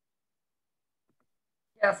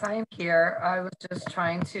 Yes, I am here. I was just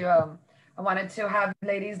trying to, I wanted to have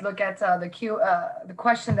ladies look at the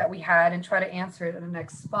question that we had and try to answer it in the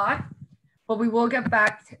next spot. But we will get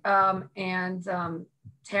back and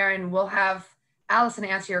Taryn, we'll have Allison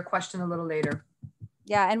answer your question a little later.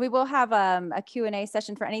 Yeah, and we will have a Q&A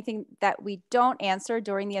session for anything that we don't answer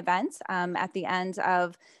during the event at the end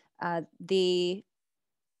of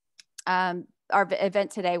our event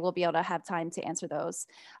today. We'll be able to have time to answer those.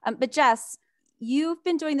 But Jess, you've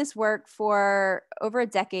been doing this work for over a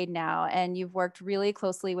decade now, and you've worked really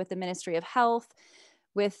closely with the Ministry of Health,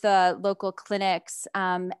 with the local clinics.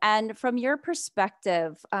 And from your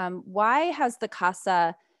perspective, why has the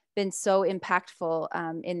Casa been so impactful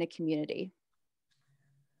in the community?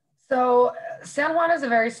 So San Juan is a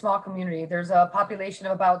very small community. There's a population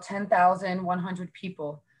of about 10,100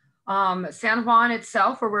 people. San Juan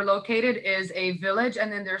itself, where we're located, is a village, and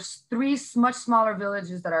then there's 3 much smaller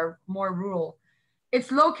villages that are more rural.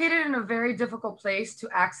 It's located in a very difficult place to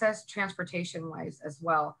access transportation-wise as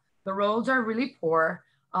well. The roads are really poor.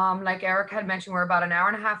 Like Eric had mentioned, we're about an hour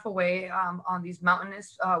and a half away on these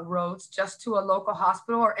mountainous roads just to a local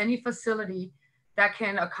hospital or any facility that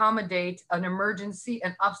can accommodate an emergency,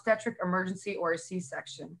 an obstetric emergency or a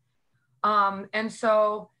C-section. And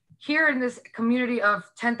so here in this community of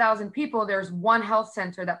 10,000 people, there's 1 health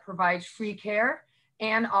center that provides free care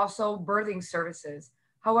and also birthing services.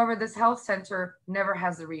 However, this health center never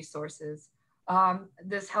has the resources.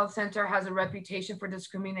 This health center has a reputation for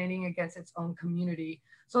discriminating against its own community.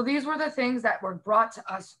 So these were the things that were brought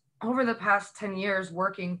to us over the past 10 years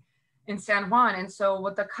working in San Juan. And so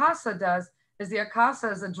what the CASA does is the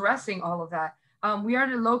CASA is addressing all of that. We are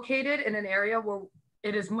located in an area where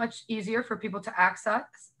it is much easier for people to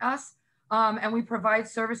access us. And we provide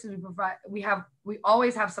services. We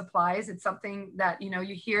always have supplies. It's something that,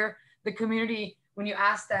 you hear the community when you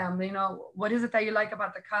ask them, what is it that you like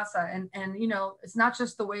about the CASA? And it's not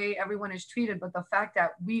just the way everyone is treated, but the fact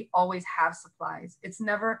that we always have supplies. It's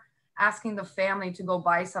never asking the family to go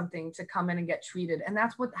buy something to come in and get treated. And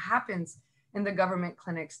that's what happens in the government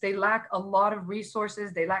clinics. They lack a lot of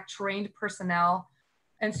resources. They lack trained personnel.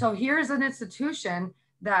 And so here's an institution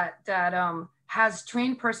that has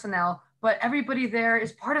trained personnel, but everybody there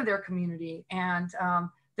is part of their community. And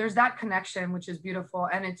there's that connection, which is beautiful.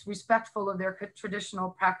 And it's respectful of their traditional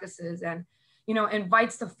practices and,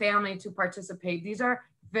 invites the family to participate. These are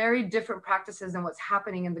very different practices than what's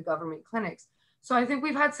happening in the government clinics. So I think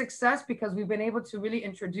we've had success because we've been able to really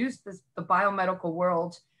introduce the biomedical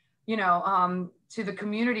world, to the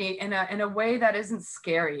community in a way that isn't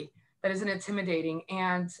scary, that isn't intimidating.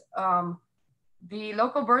 And the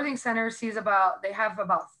local birthing center they have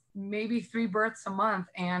about maybe 3 births a month,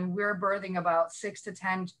 and we're birthing about 6 to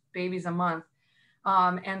 10 babies a month.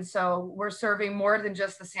 And so we're serving more than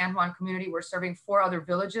just the San Juan community. We're serving 4 other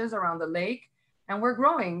villages around the lake, and we're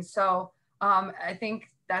growing. So I think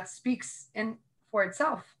that speaks for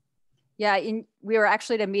itself. Yeah, we were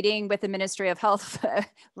actually at a meeting with the Ministry of Health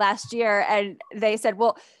last year, and they said,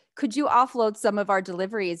 well, could you offload some of our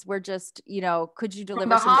deliveries? We're just, could you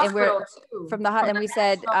deliver some? And we're from the and we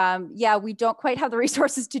said, yeah, we don't quite have the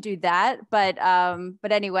resources to do that. But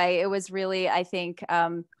anyway, it was really, I think,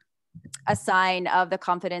 a sign of the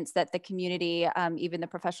confidence that the community, even the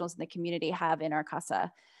professionals in the community, have in our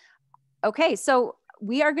CASA. Okay, so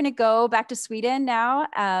we are going to go back to Sweden now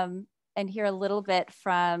and hear a little bit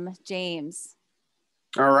from James.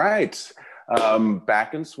 All right.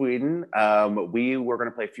 Back in Sweden, we were going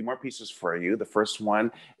to play a few more pieces for you. The first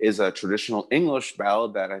one is a traditional English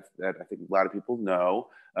ballad that I think a lot of people know.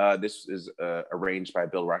 This is arranged by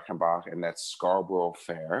Bill Reichenbach, and that's Scarborough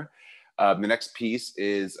Fair. The next piece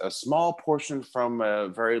is a small portion from a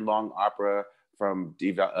very long opera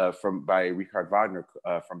by Richard Wagner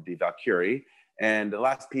from Die Valkyrie. And the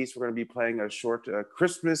last piece, we're going to be playing a short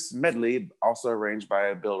Christmas medley, also arranged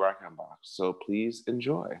by Bill Reichenbach. So please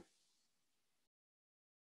enjoy.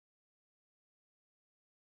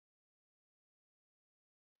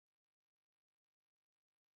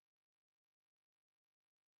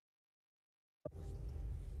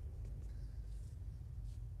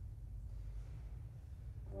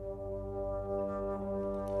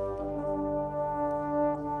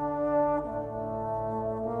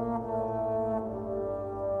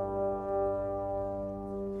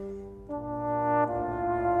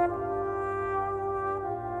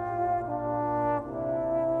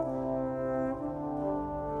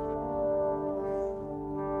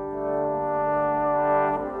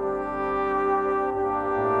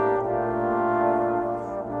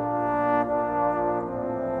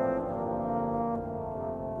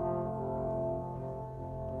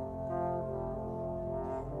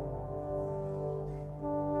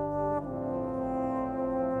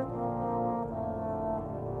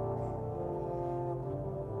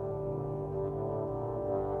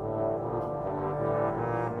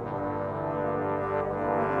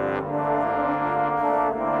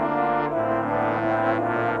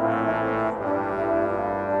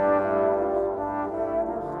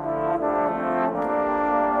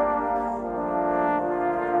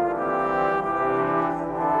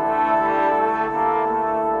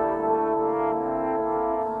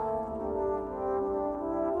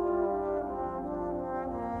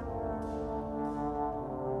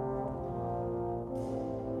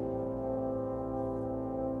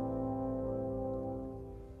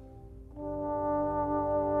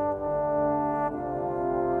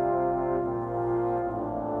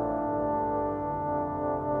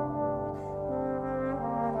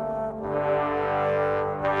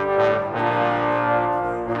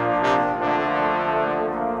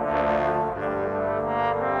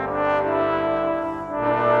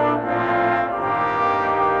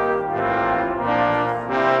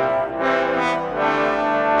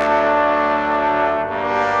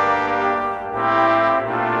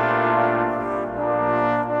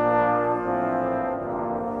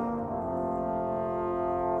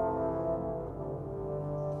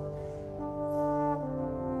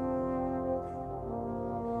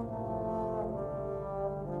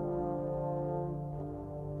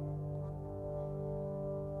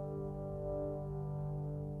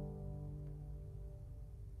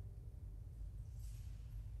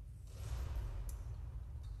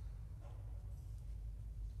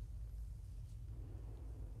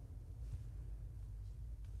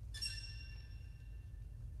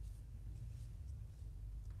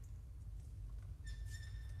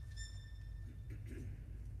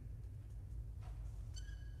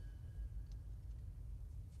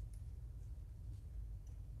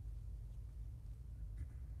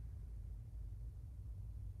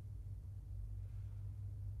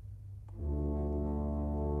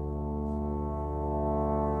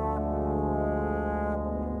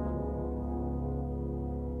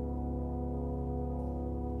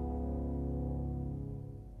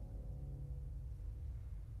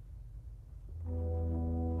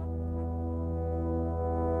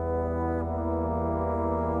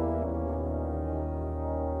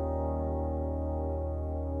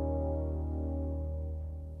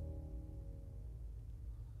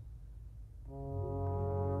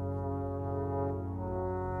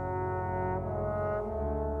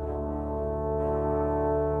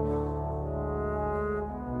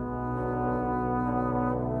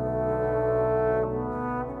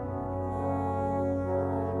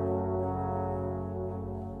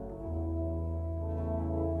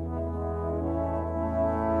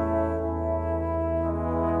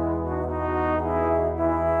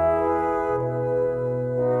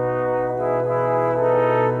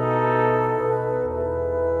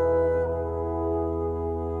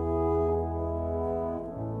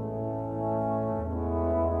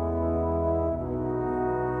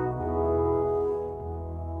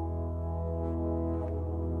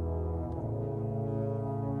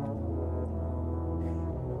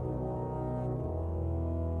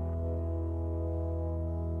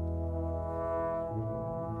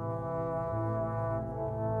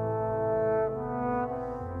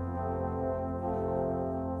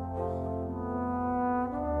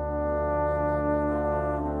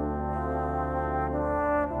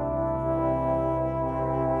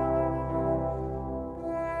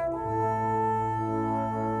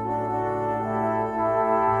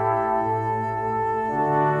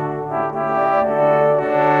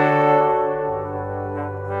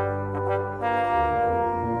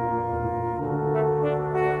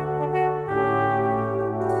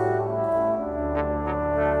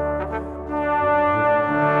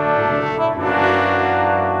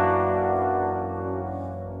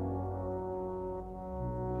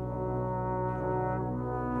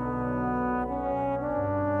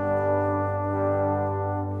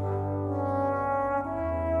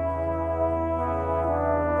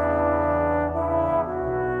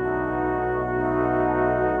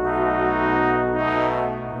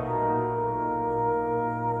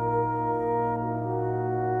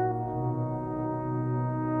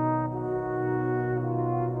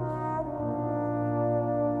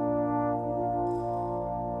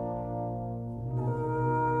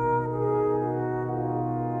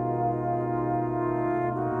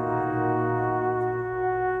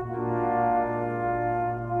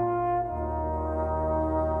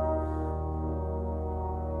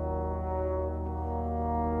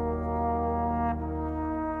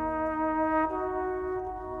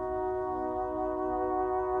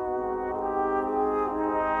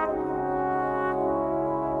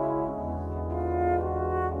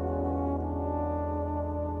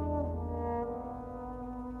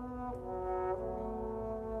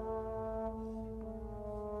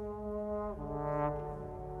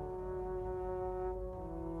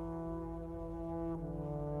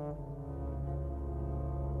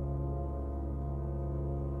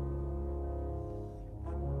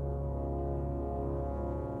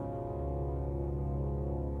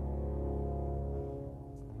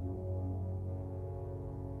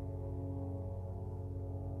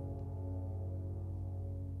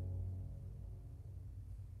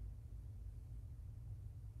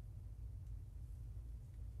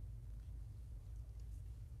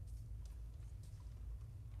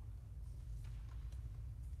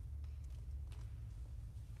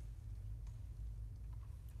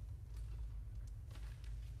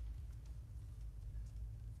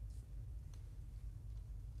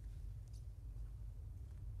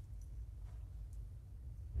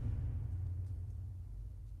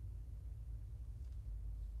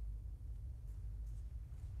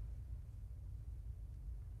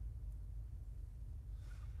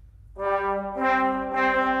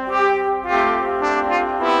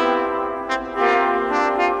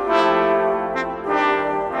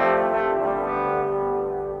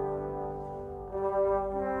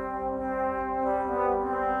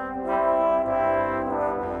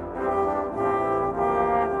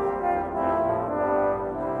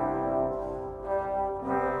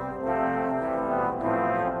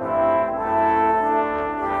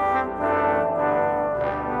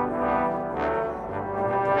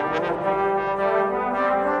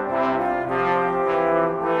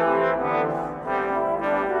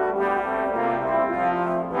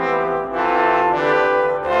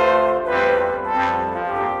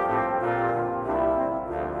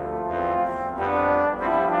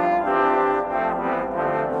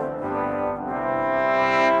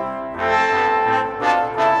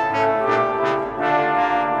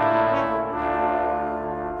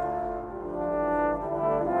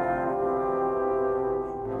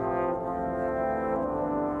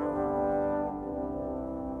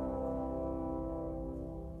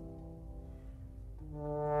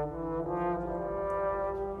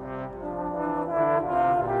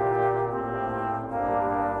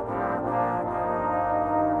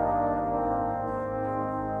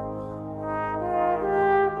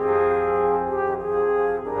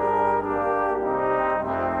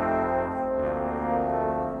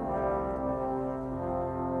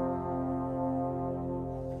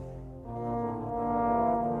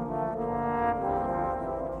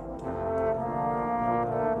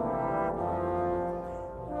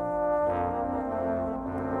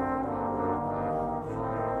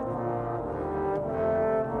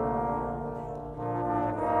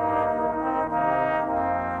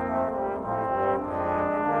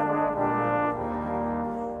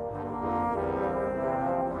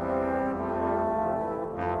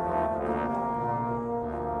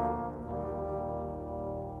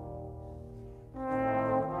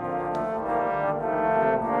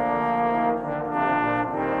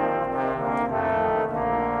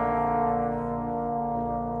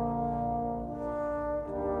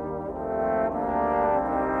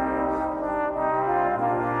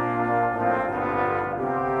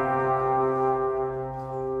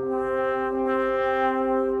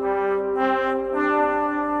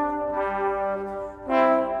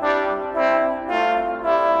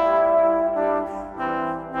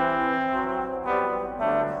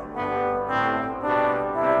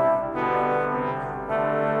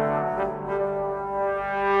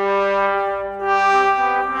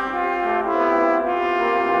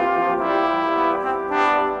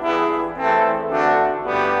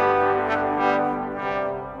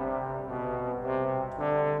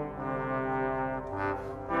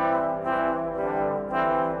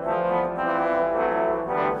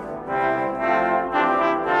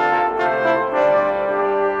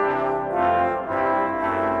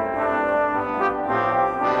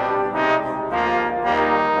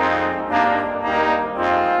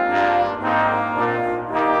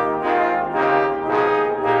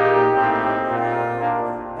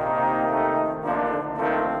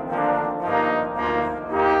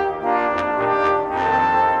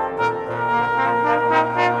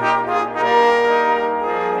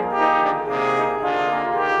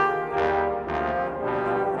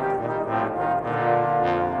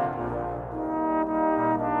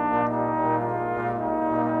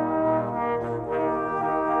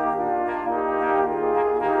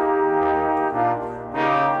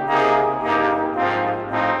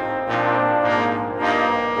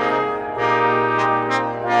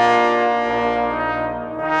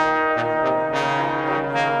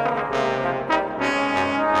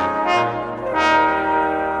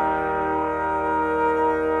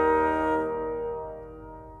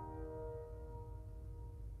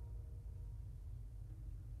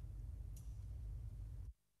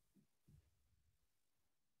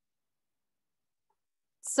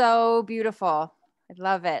 So beautiful. I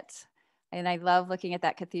love it. And I love looking at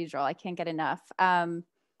that cathedral. I can't get enough.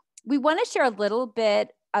 We want to share a little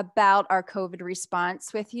bit about our COVID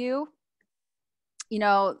response with you. You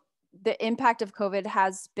know, the impact of COVID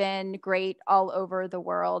has been great all over the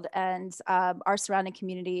world, and our surrounding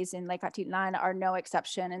communities in Lake Atitlan are no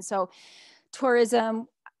exception. And so tourism,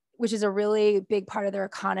 which is a really big part of their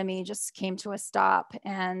economy, just came to a stop,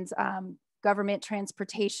 and government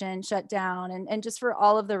transportation shut down, and just for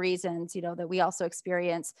all of the reasons, you know, that we also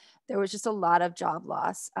experience, there was just a lot of job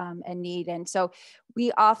loss and need. And so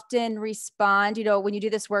we often respond, you know, when you do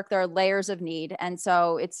this work, there are layers of need. And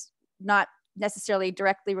so it's not necessarily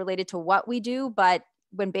directly related to what we do, but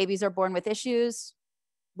when babies are born with issues,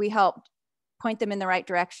 we help point them in the right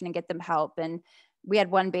direction and get them help. And we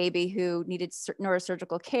had one baby who needed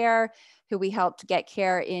neurosurgical care, who we helped get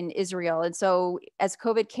care in Israel. And so as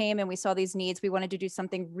COVID came and we saw these needs, we wanted to do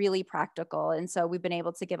something really practical. And so we've been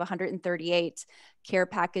able to give 138 care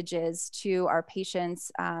packages to our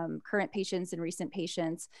patients, current patients and recent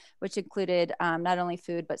patients, which included not only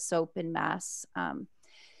food, but soap and masks.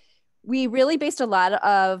 We really based a lot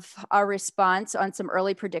of our response on some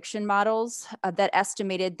early prediction models that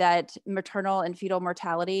estimated that maternal and fetal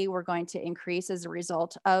mortality were going to increase as a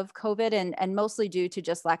result of COVID, and mostly due to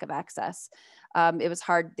just lack of access. It was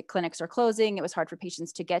hard, the clinics are closing, it was hard for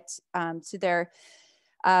patients to get to their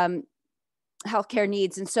healthcare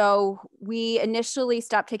needs. And so we initially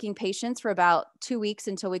stopped taking patients for about 2 weeks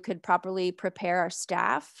until we could properly prepare our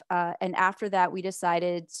staff. And after that, we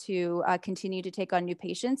decided to continue to take on new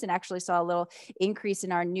patients, and actually saw a little increase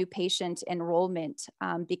in our new patient enrollment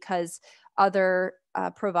because other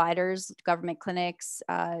providers, government clinics,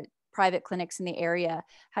 private clinics in the area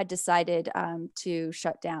had decided to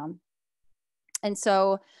shut down. And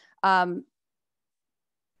so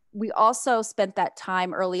we also spent that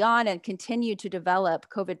time early on and continued to develop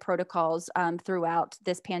COVID protocols throughout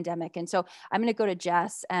this pandemic. And so I'm going to go to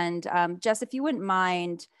Jess. And Jess, if you wouldn't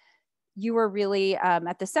mind, you were really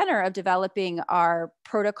at the center of developing our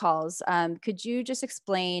protocols. Could you just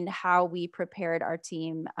explain how we prepared our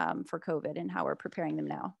team for COVID and how we're preparing them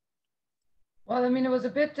now? Well, I mean, it was a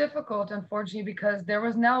bit difficult, unfortunately, because there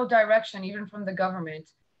was no direction, even from the government,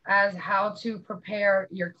 as how to prepare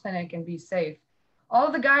your clinic and be safe. All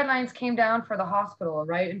of the guidelines came down for the hospital,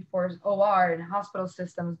 right, and for OR and hospital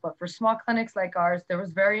systems, but for small clinics like ours, there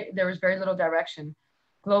was very little direction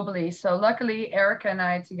globally. So luckily, Erica and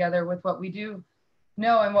I, together with what we do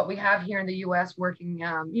know and what we have here in the U.S., working,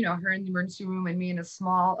 you know, her in the emergency room and me in a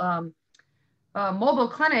small mobile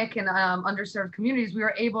clinic in underserved communities, we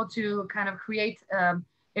were able to kind of create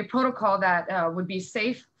a protocol that would be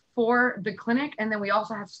safe for the clinic, and then we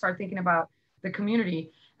also had to start thinking about the community.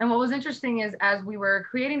 And what was interesting is, as we were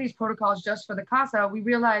creating these protocols just for the Casa, we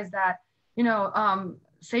realized that, you know,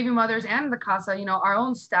 Saving Mothers and the Casa, you know, our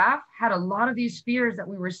own staff had a lot of these fears that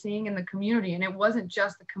we were seeing in the community. And it wasn't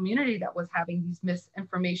just the community that was having these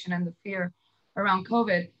misinformation and the fear around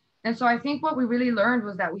COVID. And so I think what we really learned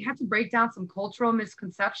was that we had to break down some cultural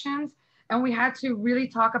misconceptions, and we had to really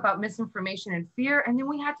talk about misinformation and fear. And then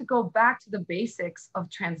we had to go back to the basics of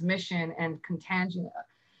transmission and contagion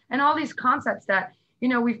and all these concepts that, you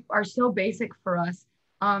know, we are so basic for us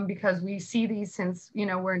because we see these since, you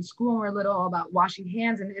know, we're in school and we're little, about washing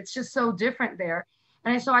hands, and it's just so different there.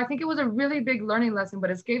 And so I think it was a really big learning lesson, but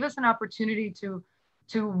it gave us an opportunity to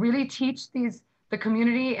really teach the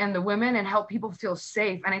community and the women and help people feel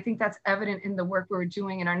safe. And I think that's evident in the work we're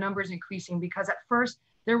doing and our numbers increasing, because at first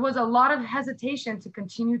there was a lot of hesitation to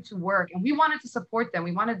continue to work, and we wanted to support them.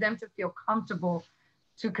 We wanted them to feel comfortable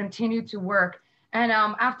to continue to work. And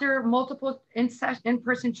after multiple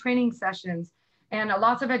in-person training sessions and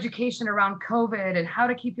lots of education around COVID and how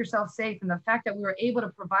to keep yourself safe, and the fact that we were able to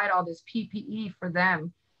provide all this PPE for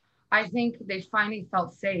them, I think they finally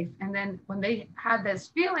felt safe. And then when they had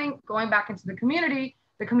this feeling going back into the community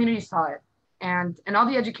saw it. And all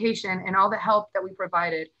the education and all the help that we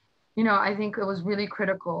provided, you know, I think it was really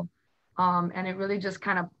critical. And it really just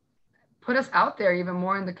kind of put us out there even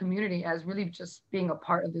more in the community as really just being a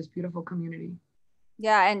part of this beautiful community.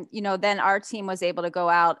 Yeah. And, you know, then our team was able to go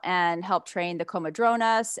out and help train the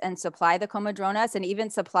comadronas and supply the comadronas, and even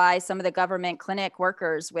supply some of the government clinic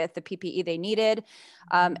workers with the PPE they needed,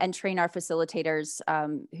 and train our facilitators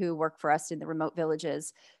who work for us in the remote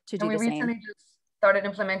villages to do the same. We recently just started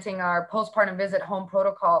implementing our postpartum visit home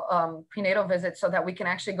protocol, prenatal visits, so that we can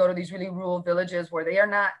actually go to these really rural villages where they are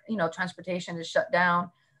not, you know, transportation is shut down.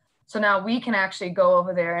 So now we can actually go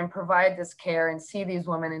over there and provide this care and see these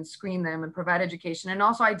women and screen them and provide education, and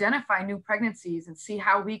also identify new pregnancies and see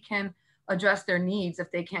how we can address their needs if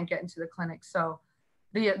they can't get into the clinic. So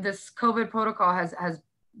this COVID protocol has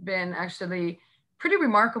been actually pretty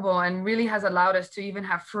remarkable and really has allowed us to even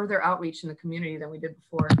have further outreach in the community than we did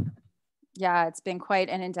before. Yeah, it's been quite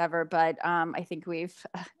an endeavor, but I think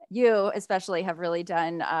you especially have really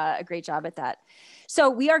done a great job at that. So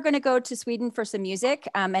we are going to go to Sweden for some music.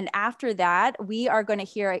 And after that, we are going to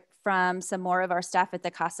hear from some more of our staff at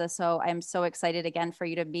the Casa. So I'm so excited again for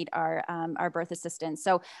you to meet our birth assistants.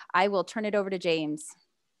 So I will turn it over to James.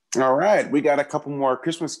 All right, we got a couple more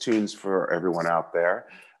Christmas tunes for everyone out there.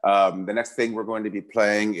 The next thing we're going to be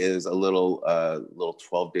playing is a little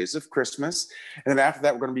 12 Days of Christmas. And then after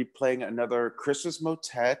that, we're going to be playing another Christmas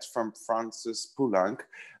motet from Francis Poulenc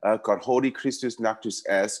called Hodie Christus Nactus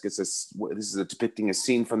Est. This is depicting a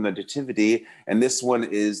scene from the Nativity. And this one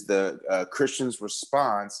is the Christian's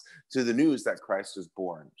response to the news that Christ was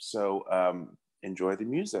born. So enjoy the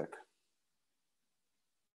music.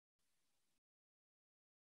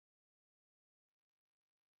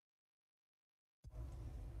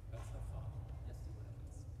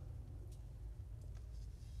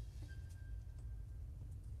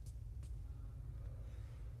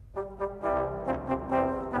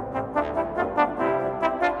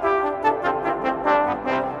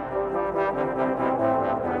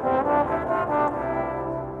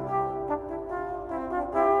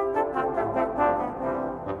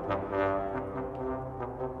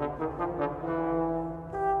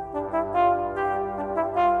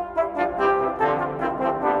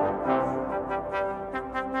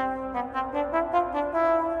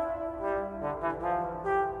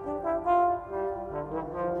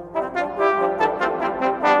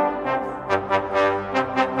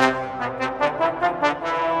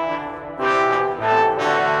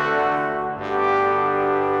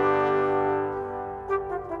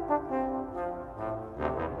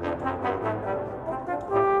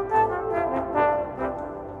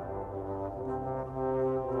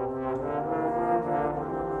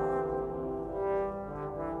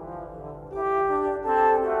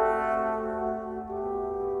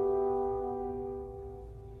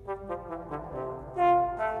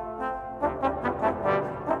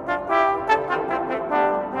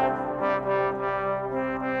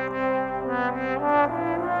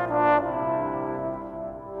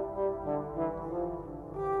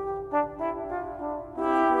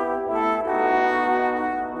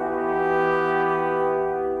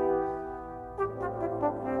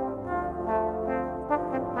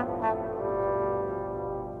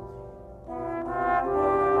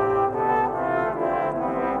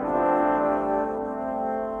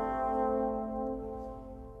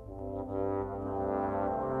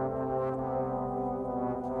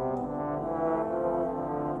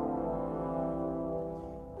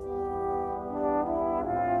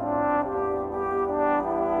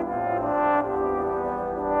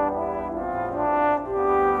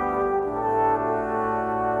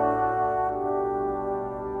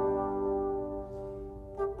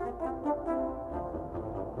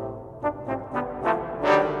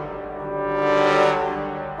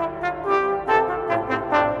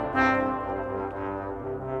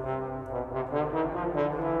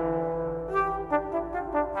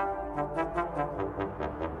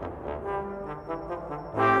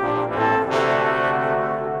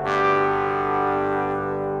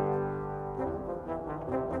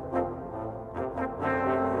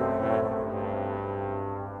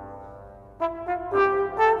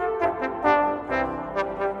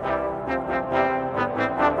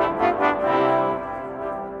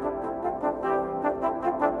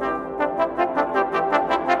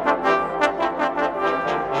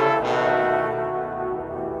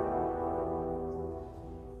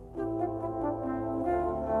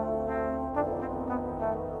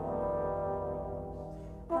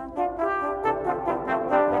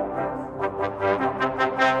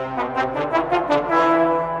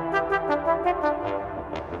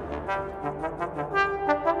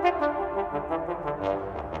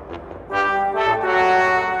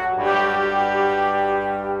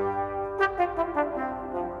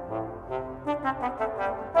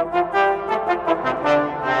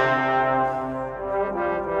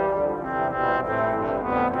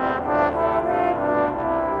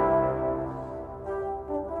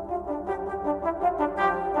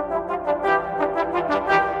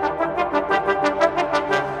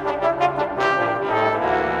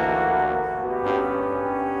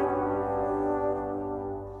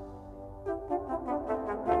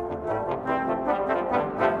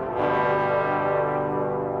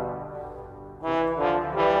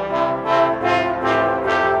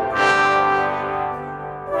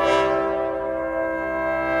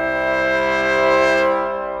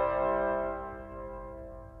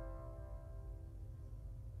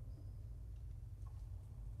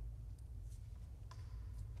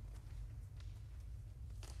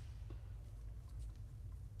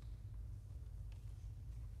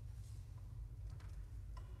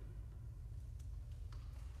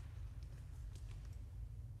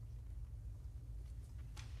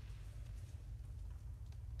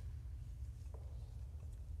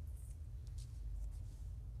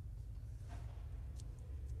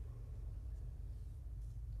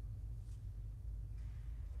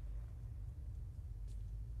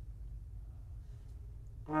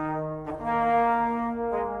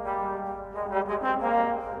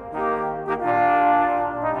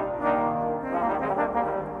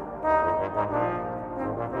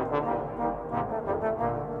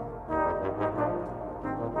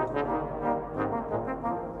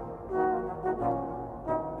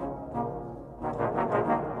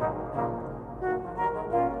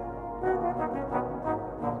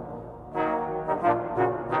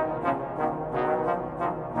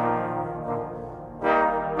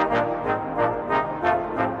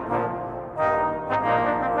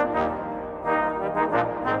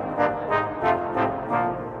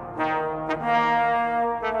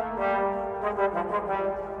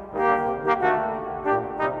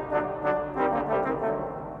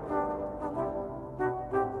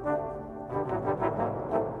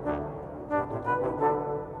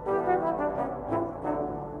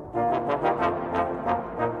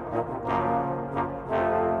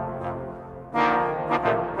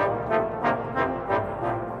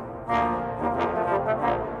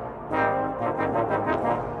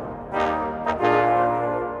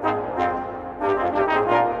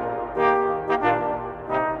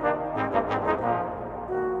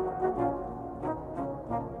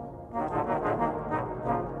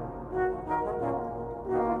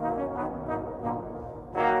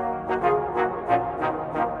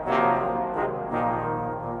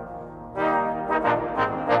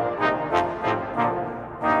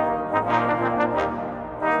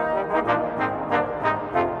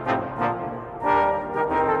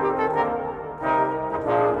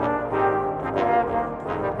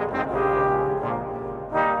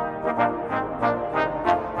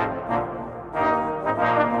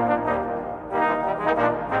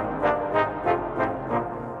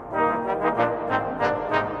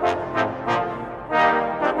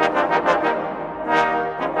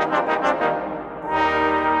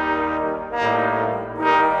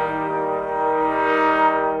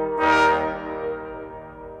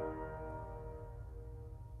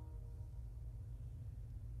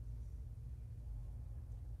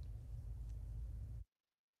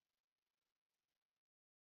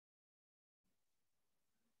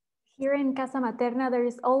 Here in Casa Materna, there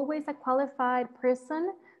is always a qualified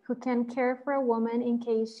person who can care for a woman in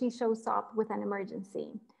case she shows up with an emergency.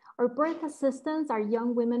 Our birth assistants are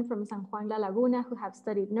young women from San Juan La Laguna who have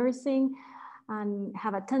studied nursing and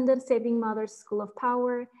have attended Saving Mothers School of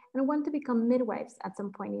Power and want to become midwives at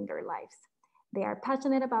some point in their lives. They are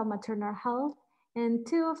passionate about maternal health, and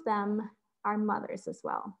 2 of them are mothers as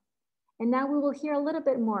well. And now we will hear a little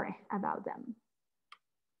bit more about them.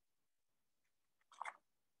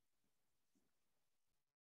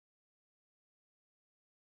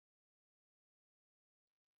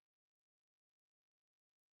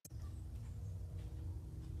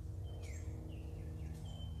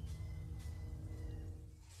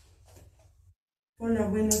 Hola,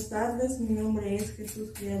 buenas tardes. Mi nombre es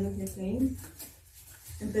Jesús Criado Jacaín.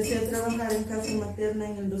 Empecé a trabajar en Casa Materna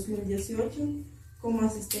en el 2018 como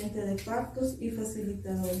asistente de partos y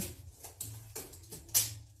facilitadora.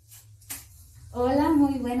 Hola,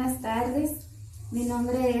 muy buenas tardes. Mi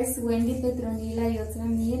nombre es Wendy Petronila Yot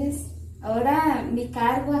Ramírez. Ahora mi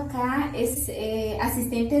cargo acá es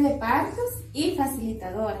asistente de partos y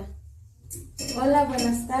facilitadora. Hola,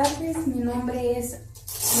 buenas tardes. Mi nombre es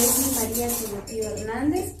Leslie María Timotío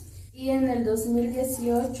Hernández y en el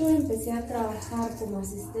 2018 empecé a trabajar como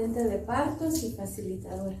asistente de partos y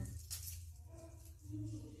facilitadora.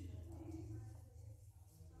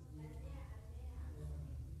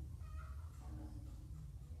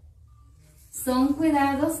 Son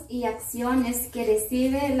cuidados y acciones que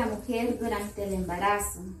recibe la mujer durante el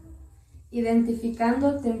embarazo,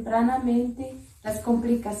 identificando tempranamente las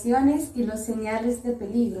complicaciones y los señales de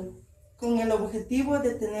peligro, con el objetivo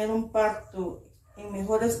de tener un parto en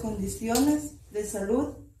mejores condiciones de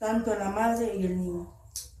salud, tanto la madre y el niño.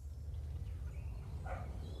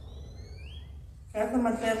 Casa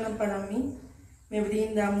Materna para mí me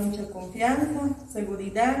brinda mucha confianza,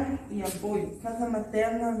 seguridad y apoyo. Casa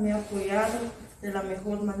Materna me ha apoyado de la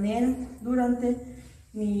mejor manera durante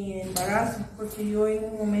mi embarazo, porque yo en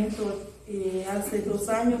un momento, hace 2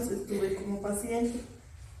 años, estuve como paciente.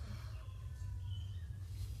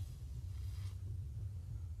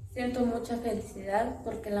 Siento mucha felicidad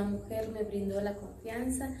porque la mujer me brindó la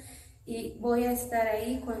confianza y voy a estar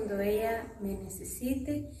ahí cuando ella me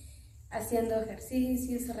necesite, haciendo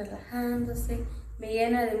ejercicios, relajándose. Me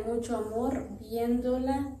llena de mucho amor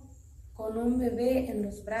viéndola con un bebé en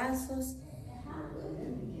los brazos.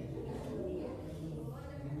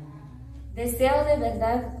 Deseo de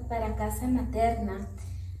verdad para Casa Materna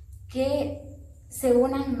que se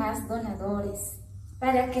unan más donadores,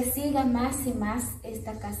 para que siga más y más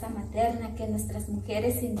esta Casa Materna que nuestras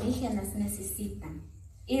mujeres indígenas necesitan.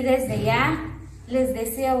 Y desde ya les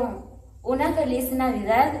deseo una feliz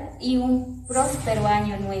Navidad y un próspero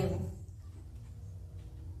año nuevo.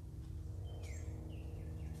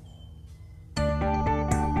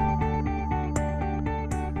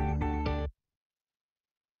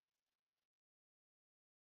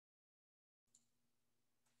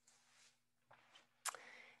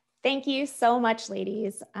 Thank you so much,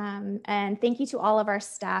 ladies. And thank you to all of our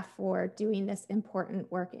staff for doing this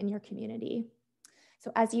important work in your community.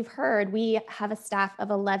 So as you've heard, we have a staff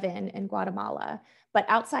of 11 in Guatemala, but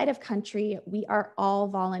outside of country, we are all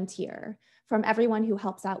volunteer, from everyone who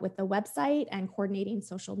helps out with the website and coordinating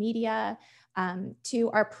social media,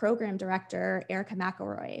 to our program director, Erica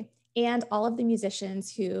McElroy, and all of the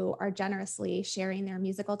musicians who are generously sharing their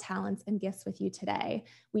musical talents and gifts with you today.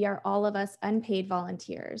 We are all of us unpaid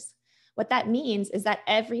volunteers. What that means is that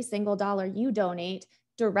every single dollar you donate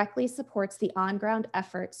directly supports the on-ground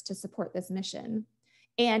efforts to support this mission.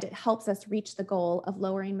 And it helps us reach the goal of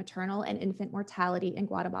lowering maternal and infant mortality in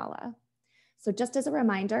Guatemala. So just as a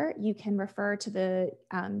reminder, you can refer to the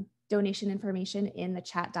donation information in the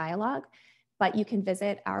chat dialogue, but you can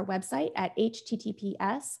visit our website at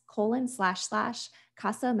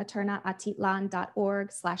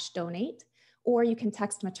https://casamaternaatitlan.org/donate, or you can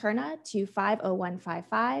text Materna to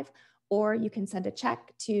 50155, or you can send a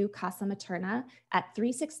check to Casa Materna at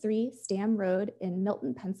 363 Stam Road in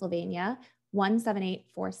Milton, Pennsylvania,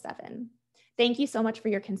 17847. Thank you so much for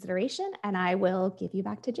your consideration, and I will give you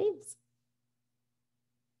back to James.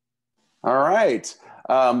 All right,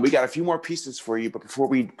 we got a few more pieces for you, but before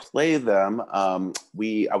we play them, I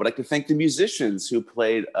would like to thank the musicians who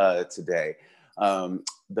played today. The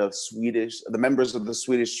members of the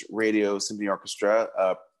Swedish Radio Symphony Orchestra,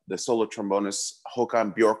 the solo trombonists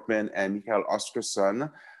Håkan Björkman and Mikael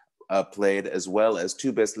Oskarsson played, as well as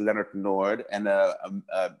tubist Leonard Nord and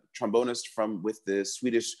a trombonist with the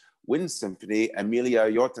Swedish Wind Symphony,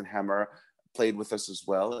 Emilia Jortenhammer, played with us as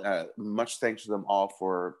well. Much thanks to them all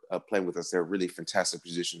for playing with us. They're really fantastic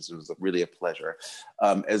musicians. It was really a pleasure.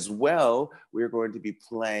 As well, we're going to be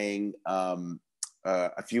playing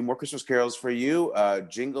a few more Christmas carols for you,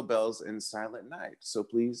 Jingle Bells and Silent Night. So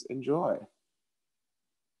please enjoy.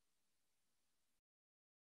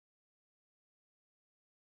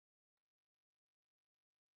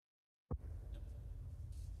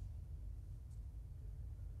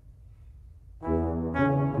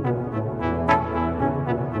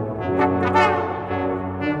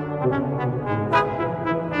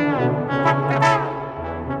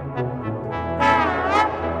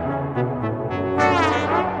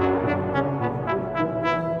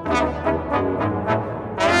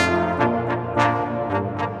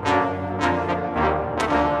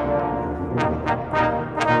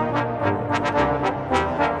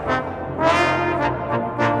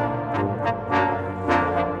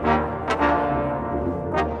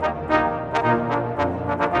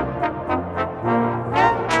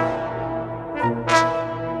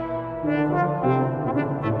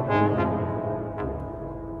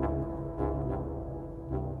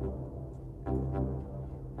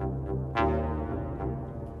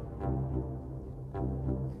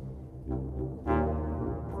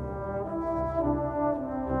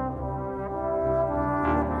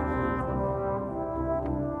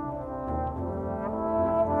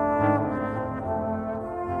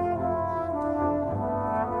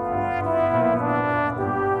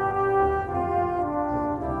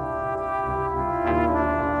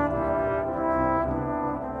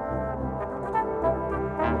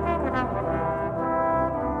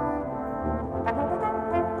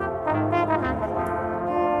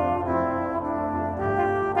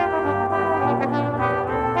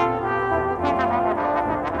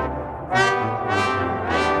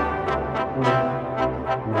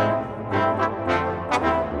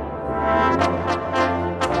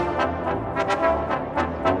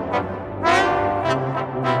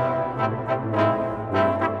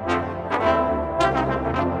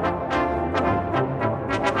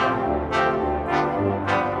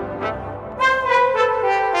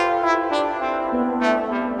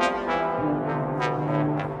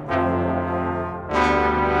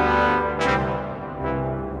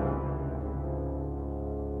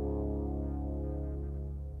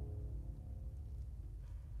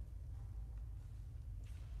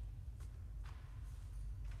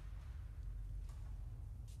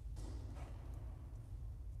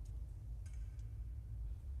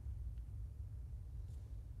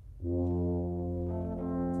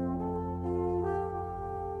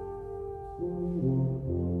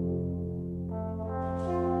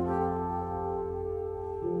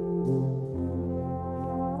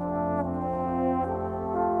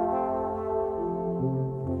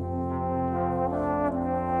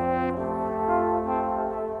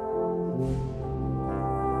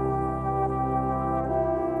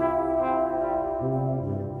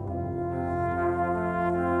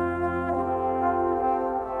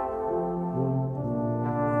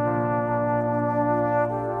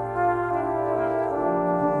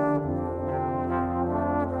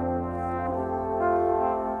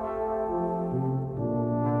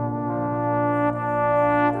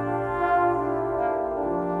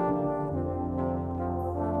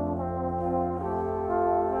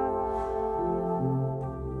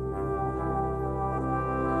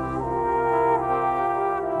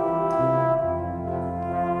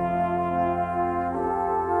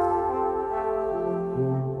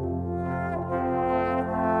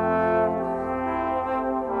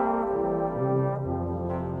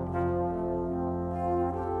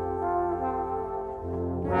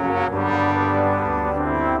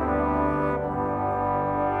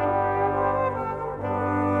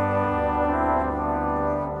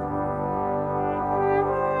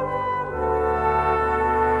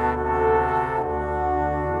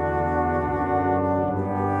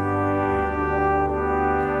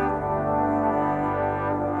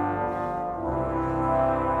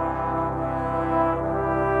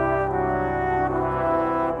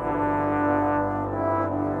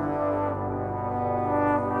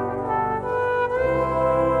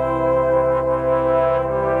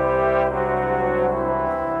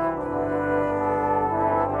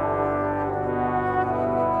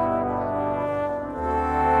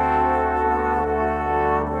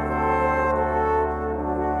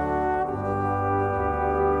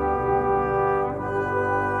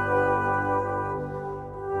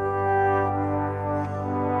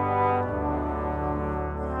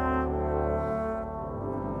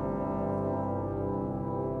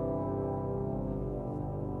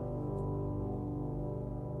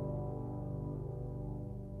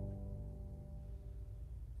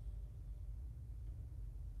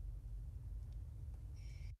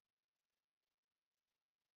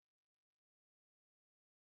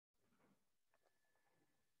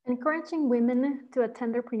 Encouraging women to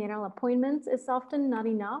attend their prenatal appointments is often not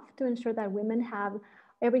enough to ensure that women have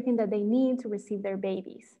everything that they need to receive their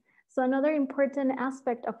babies. So another important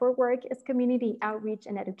aspect of our work is community outreach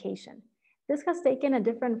and education. This has taken a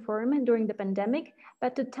different form during the pandemic,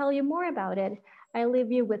 but to tell you more about it, I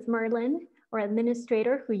leave you with Merlin, our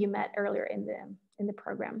administrator, who you met earlier in the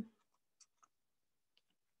program.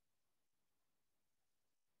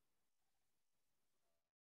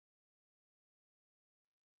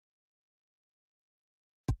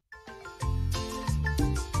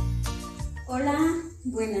 Hola,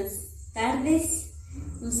 buenas tardes,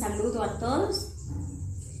 un saludo a todos.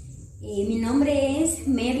 Mi nombre es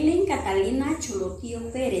Merlin Catalina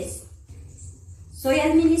Cholotío Pérez. Soy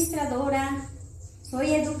administradora,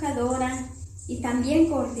 soy educadora y también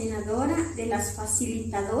coordinadora de las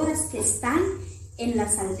facilitadoras que están en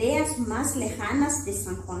las aldeas más lejanas de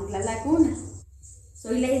San Juan La Laguna.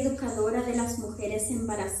 Soy la educadora de las mujeres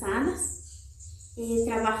embarazadas,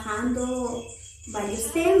 trabajando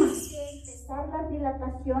varios temas. Las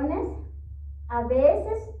dilataciones a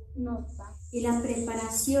veces nos pasan. Y la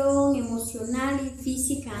preparación emocional y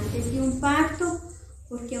física antes de un parto,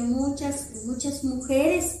 porque muchas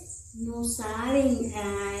mujeres no saben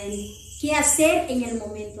qué hacer en el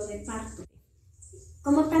momento de parto.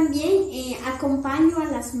 Como también acompaño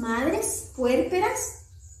a las madres puérperas,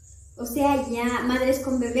 o sea, ya madres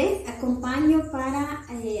con bebé, acompaño para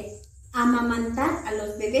amamantar a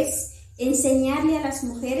los bebés. Enseñarle a las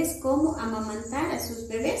mujeres cómo amamantar a sus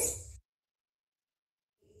bebés.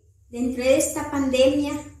 Dentro de esta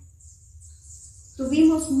pandemia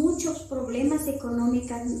tuvimos muchos problemas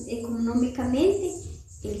económicamente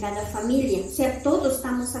en cada familia, o sea, todos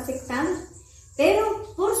estamos afectados,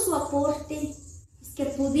 pero por su aporte es que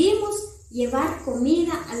pudimos llevar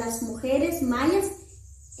comida a las mujeres mayas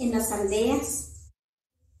en las aldeas.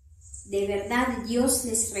 De verdad, Dios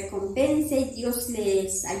les recompense, Dios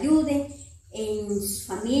les ayude en sus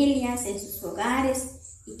familias, en sus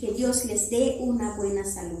hogares y que Dios les dé una buena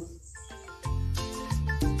salud.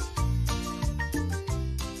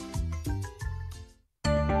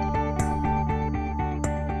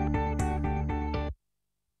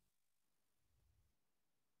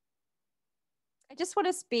 I just want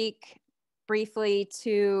to speak briefly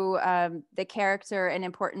to the character and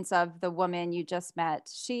importance of the woman you just met.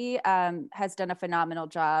 She has done a phenomenal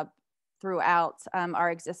job throughout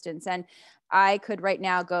our existence. And I could right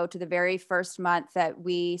now go to the very first month that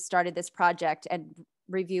we started this project and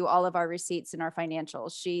review all of our receipts and our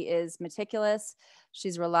financials. She is meticulous,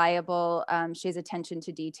 she's reliable, she has attention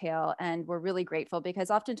to detail, and we're really grateful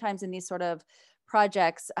because oftentimes in these sort of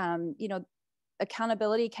projects, you know,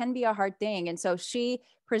 accountability can be a hard thing. And so she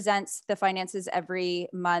presents the finances every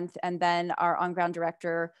month, and then our on-ground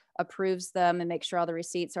director approves them and makes sure all the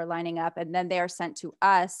receipts are lining up. And then they are sent to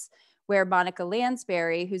us, where Monica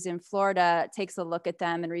Lansbury, who's in Florida, takes a look at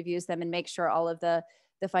them and reviews them and makes sure all of the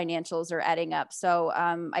financials are adding up. So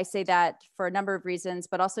I say that for a number of reasons,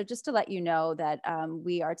 but also just to let you know that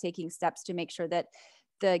we are taking steps to make sure that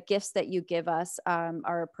the gifts that you give us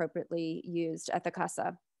are appropriately used at the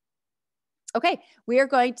Casa. Okay, we are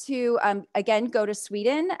going to, again, go to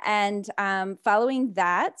Sweden, and following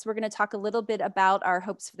that, we're going to talk a little bit about our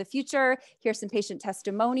hopes for the future, hear some patient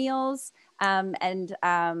testimonials, and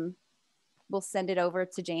we'll send it over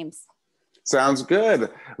to James. Sounds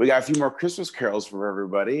good. We got a few more Christmas carols for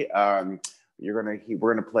everybody. We're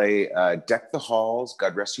gonna play Deck the Halls,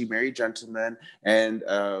 God Rest You Merry Gentlemen, and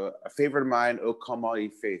a favorite of mine, O Come All Ye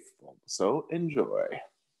Faithful. So enjoy.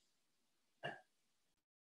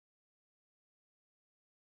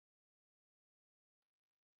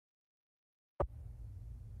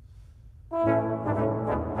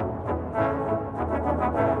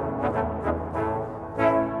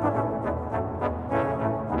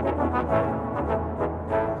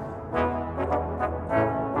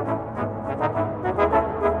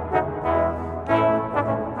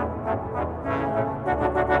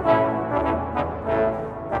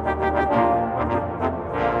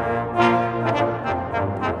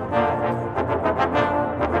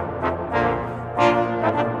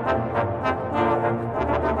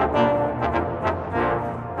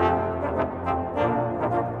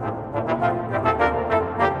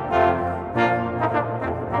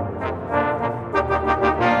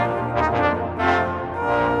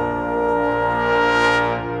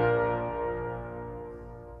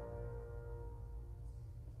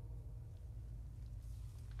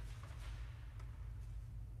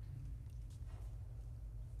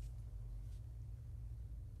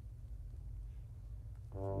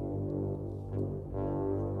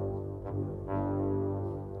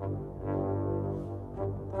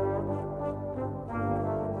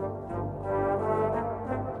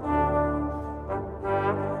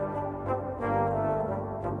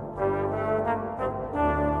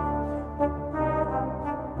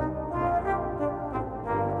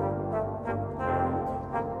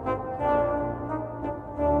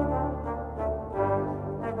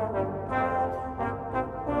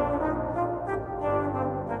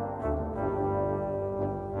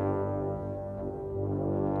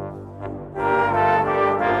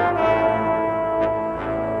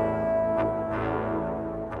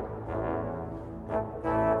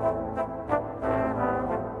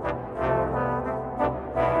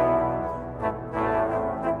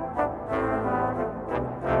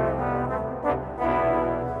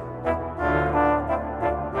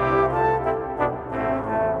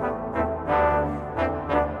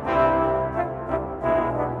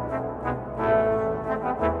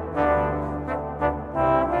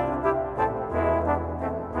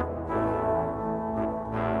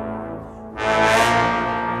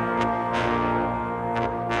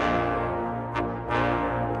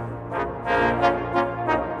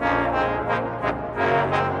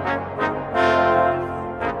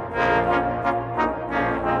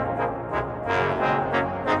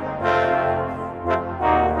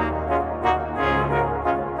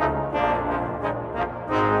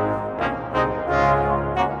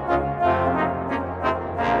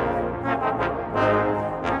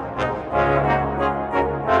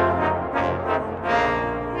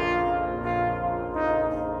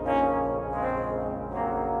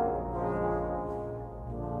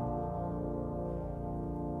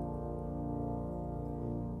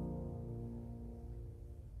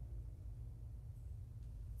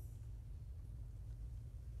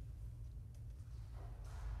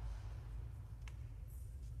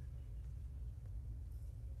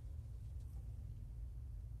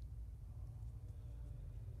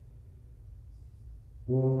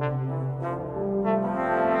 So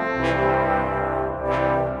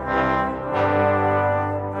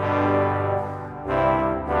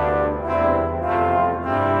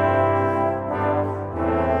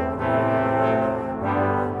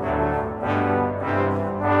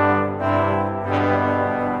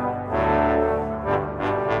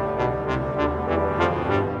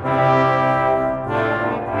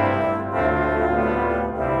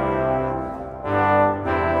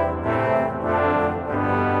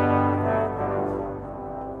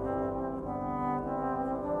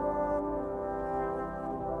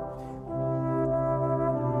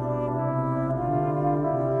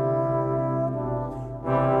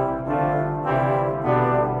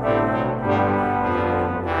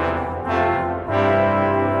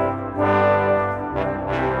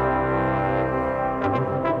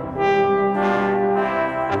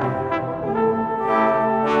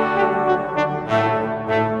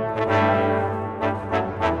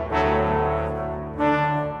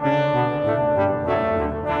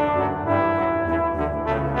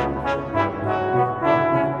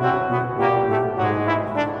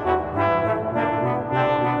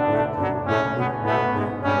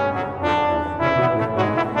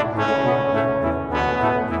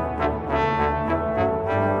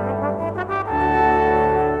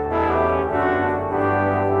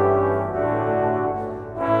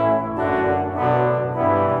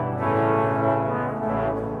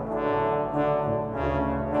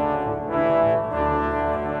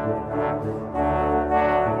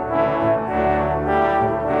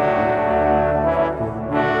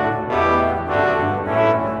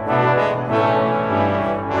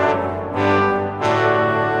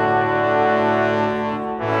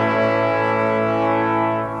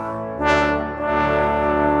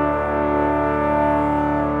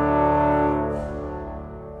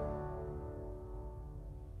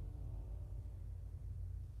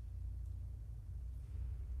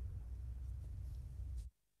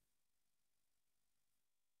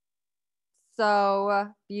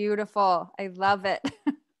beautiful. I love it.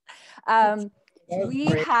 We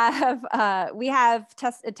have a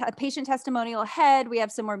patient testimonial ahead. We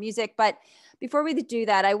have some more music, but before we do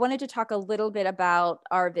that, I wanted to talk a little bit about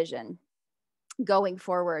our vision going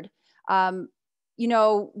forward. You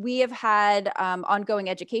know, we have had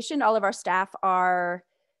ongoing education. All of our staff are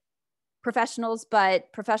professionals,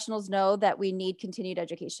 but professionals know that we need continued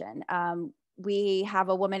education. We have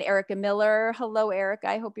a woman, Erica Miller. Hello, Erica.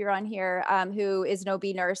 I hope you're on here, who is an OB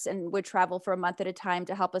nurse and would travel for a month at a time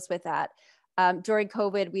to help us with that. During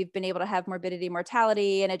COVID, we've been able to have morbidity,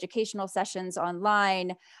 mortality, and educational sessions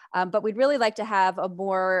online, but we'd really like to have a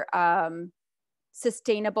more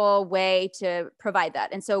sustainable way to provide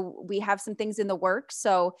that. And so we have some things in the works.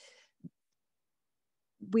 So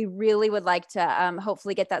we really would like to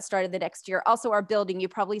hopefully get that started the next year. Also, our building, you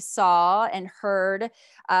probably saw and heard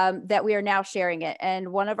that we are now sharing it.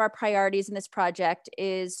 And one of our priorities in this project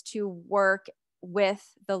is to work with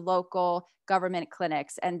the local government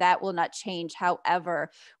clinics, and that will not change.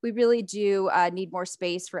 However, we really do need more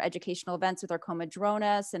space for educational events with our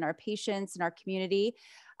comadronas and our patients and our community.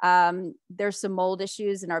 There's some mold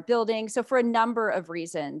issues in our building. So for a number of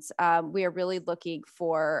reasons, we are really looking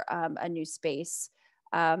for a new space.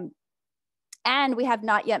 And we have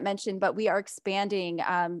not yet mentioned, but we are expanding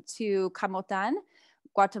to Camotan,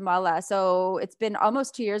 Guatemala. So it's been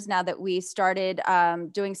almost 2 years now that we started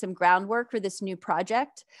doing some groundwork for this new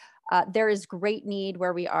project. There is great need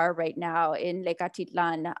where we are right now in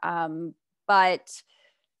Tecatitlan, but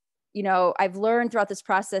you know, I've learned throughout this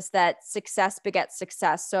process that success begets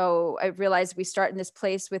success. So I realized we start in this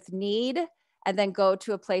place with need and then go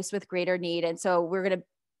to a place with greater need. And so we're going to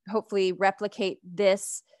hopefully replicate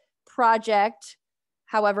this project.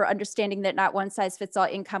 However, understanding that not one size fits all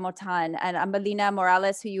in Camotan. And Amelina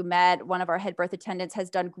Morales, who you met, one of our head birth attendants, has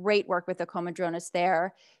done great work with the comadronas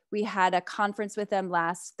there. We had a conference with them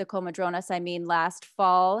last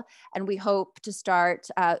fall, and we hope to start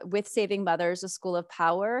with Saving Mothers, a School of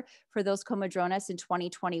Power for those comadronas in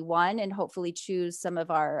 2021, and hopefully choose some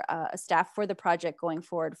of our staff for the project going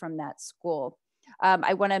forward from that school.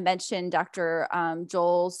 I want to mention Dr.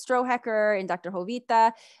 Joel Strohecker and Dr.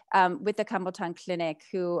 Jovita with the Camotan Clinic,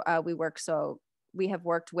 who we have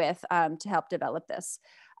worked with to help develop this.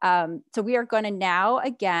 So we are going to now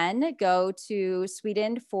again go to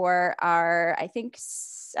Sweden for our, I think,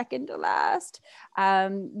 second to last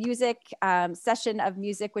music session of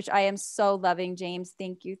music, which I am so loving. James,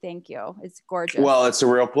 thank you. Thank you. It's gorgeous. Well, it's a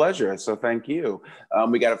real pleasure. So thank you.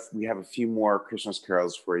 We have a few more Christmas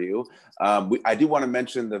carols for you. I do want to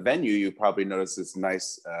mention the venue. You probably noticed this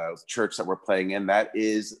nice church that we're playing in. That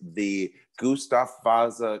is the Gustav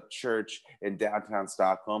Vasa Church in downtown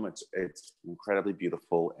Stockholm. It's incredibly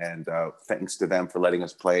beautiful, and thanks to them for letting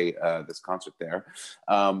us play this concert there.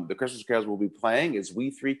 The Christmas carols we'll be playing is We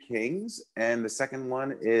Three Kings, and the second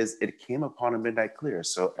one is It Came Upon a Midnight Clear.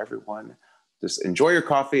 So everyone, just enjoy your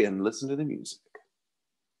coffee and listen to the music.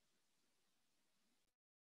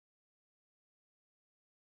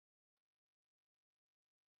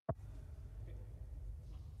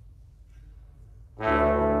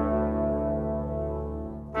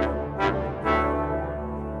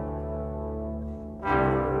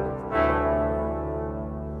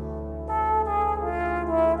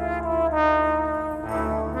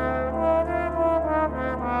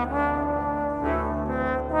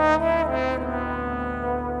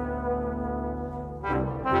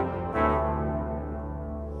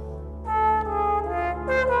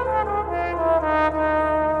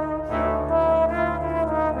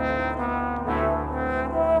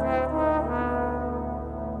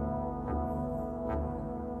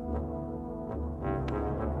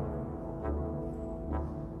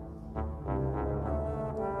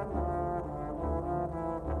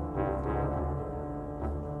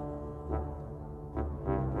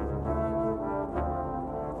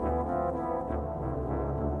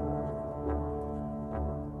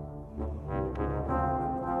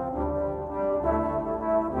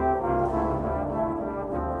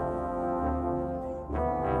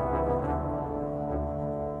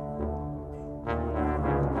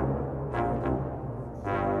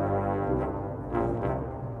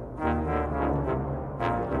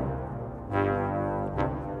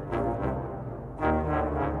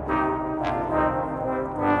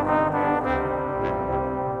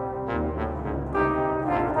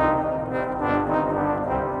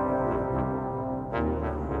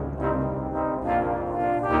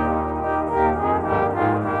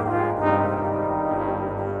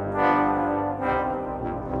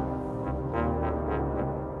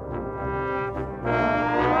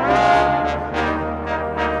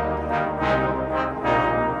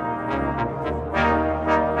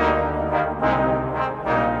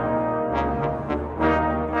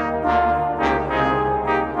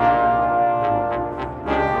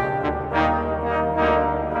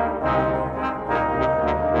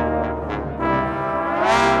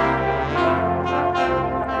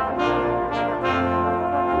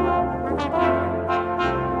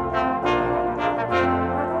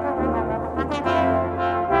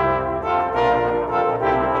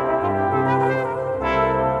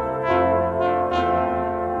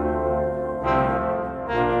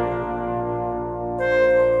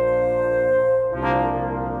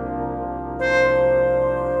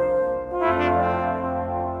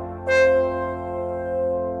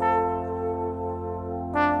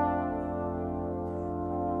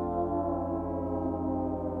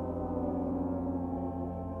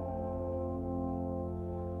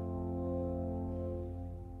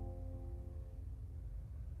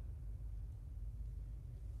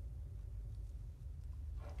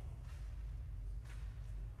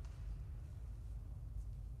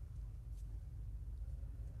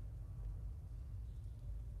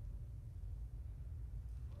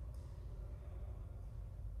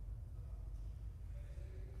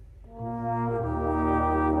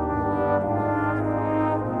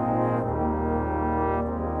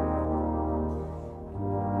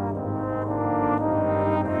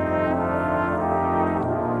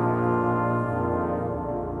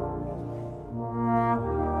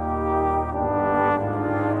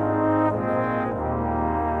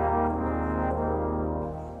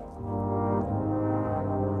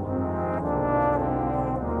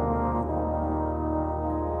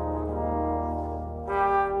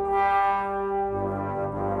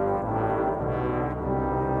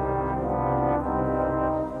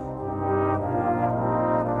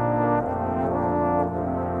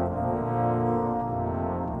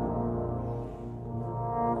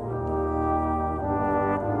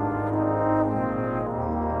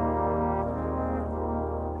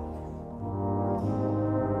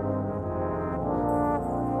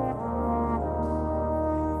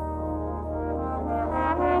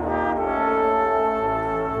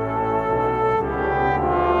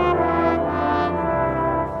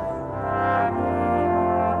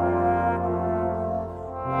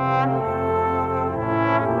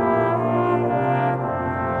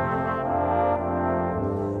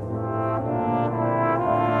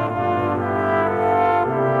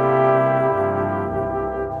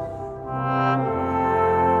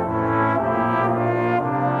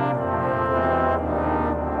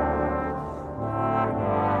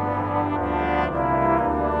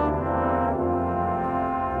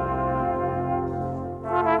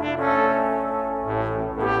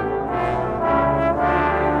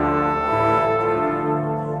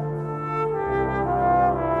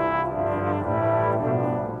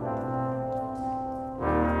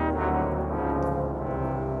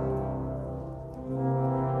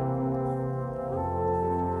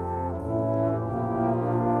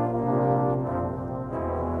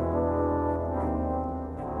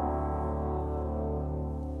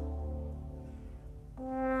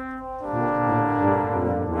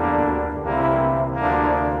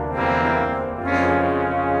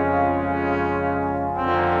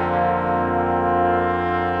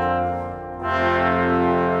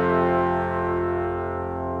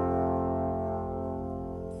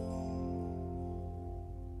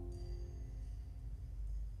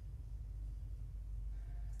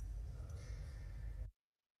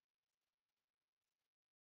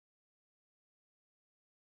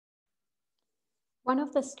 One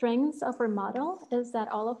of the strengths of our model is that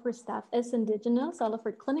all of our staff is indigenous, all of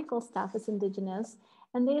our clinical staff is indigenous,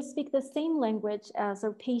 and they speak the same language as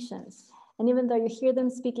our patients. And even though you hear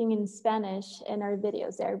them speaking in Spanish in our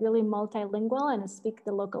videos, they're really multilingual and speak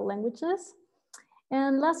the local languages.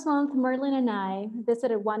 And last month, Merlin and I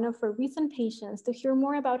visited one of our recent patients to hear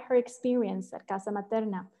more about her experience at Casa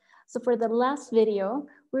Materna. So for the last video,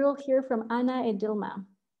 we will hear from Ana Edilma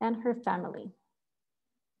and her family.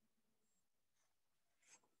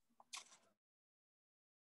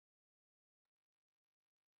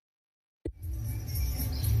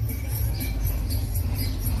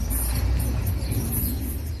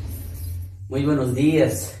 Muy buenos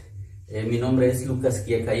días, mi nombre es Lucas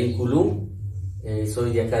Quiacaín Culú,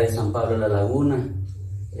 soy de acá de San Pablo La Laguna.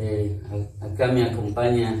 Acá me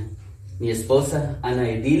acompaña mi esposa Ana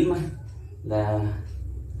Edilma,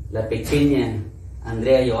 la pequeña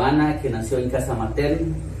Andrea Joana que nació en Casa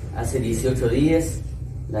Materna hace 18 días,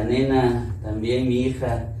 la nena también mi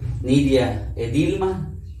hija Nidia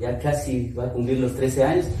Edilma, ya casi va a cumplir los 13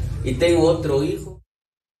 años, y tengo otro hijo.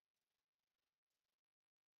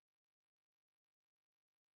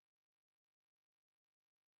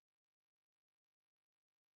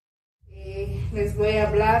 Les voy a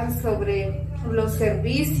hablar sobre los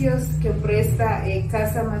servicios que presta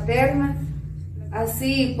Casa Materna,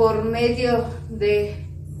 así por medio de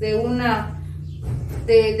una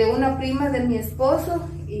prima de mi esposo,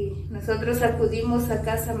 y nosotros acudimos a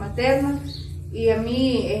Casa Materna y a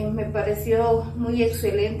mí me pareció muy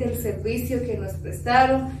excelente el servicio que nos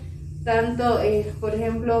prestaron, tanto por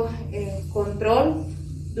ejemplo control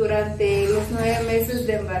durante los 9 meses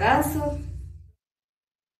de embarazo.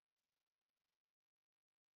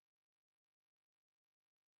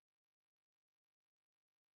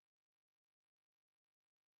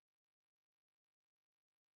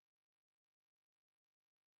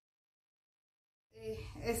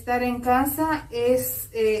 Estar en casa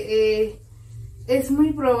es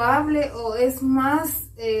muy probable, o es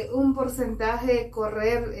más un porcentaje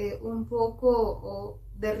correr un poco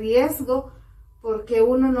de riesgo, porque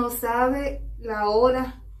uno no sabe la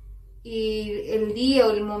hora y el día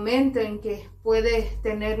o el momento en que puede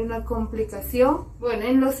tener una complicación. Bueno,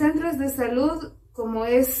 en los centros de salud, como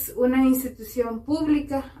es una institución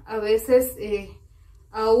pública, a veces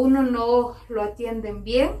a uno no lo atienden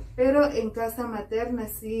bien, pero en Casa Materna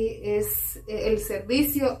sí el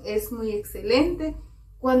servicio es muy excelente.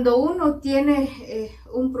 Cuando uno tiene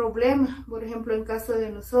un problema, por ejemplo en caso de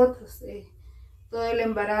nosotros, todo el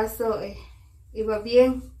embarazo iba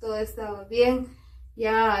bien, todo estaba bien.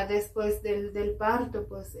 Ya después del parto,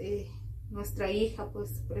 pues nuestra hija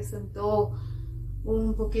pues presentó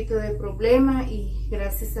un poquito de problema, y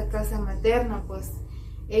gracias a Casa Materna pues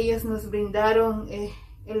ellos nos brindaron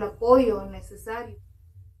el apoyo necesario.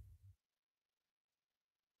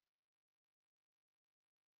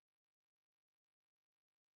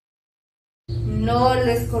 No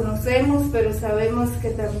les conocemos, pero sabemos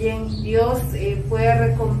que también Dios puede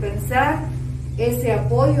recompensar ese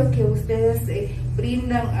apoyo que ustedes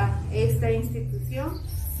brindan a esta institución.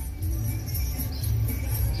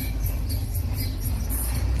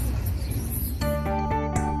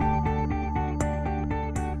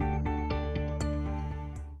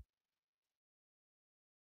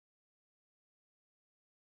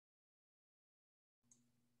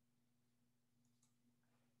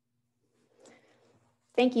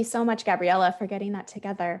 Thank you so much, Gabriella, for getting that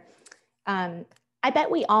together. I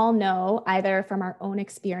bet we all know, either from our own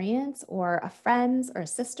experience or a friend's or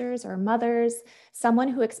sisters or mother's, someone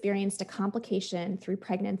who experienced a complication through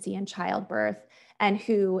pregnancy and childbirth, and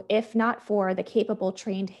who, if not for the capable,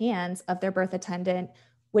 trained hands of their birth attendant,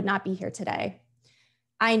 would not be here today.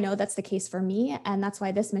 I know that's the case for me, and that's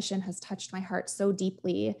why this mission has touched my heart so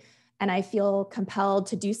deeply, and I feel compelled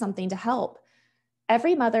to do something to help.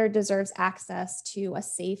 Every mother deserves access to a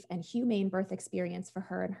safe and humane birth experience for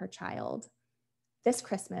her and her child. This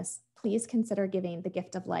Christmas, please consider giving the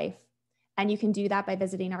gift of life. And you can do that by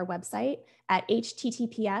visiting our website at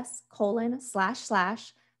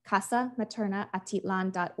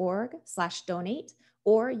https://casamaternatitlan.org/donate,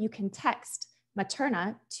 or you can text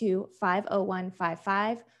Materna to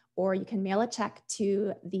 50155, or you can mail a check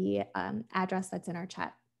to the address that's in our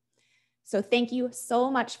chat. So thank you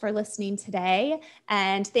so much for listening today.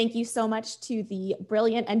 And thank you so much to the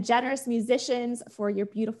brilliant and generous musicians for your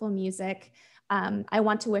beautiful music. I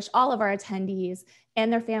want to wish all of our attendees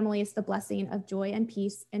and their families the blessing of joy and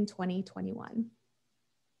peace in 2021.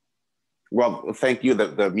 Well, thank you.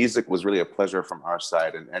 The music was really a pleasure from our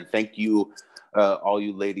side. And thank you all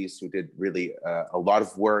you ladies who did really a lot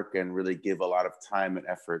of work and really give a lot of time and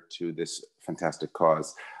effort to this fantastic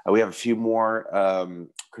cause. We have a few more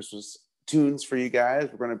Christmas tunes for you guys.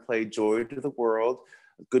 We're going to play Joy to the World,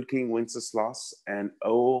 Good King Wenceslas, and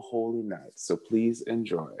Oh Holy Night. So please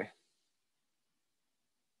enjoy.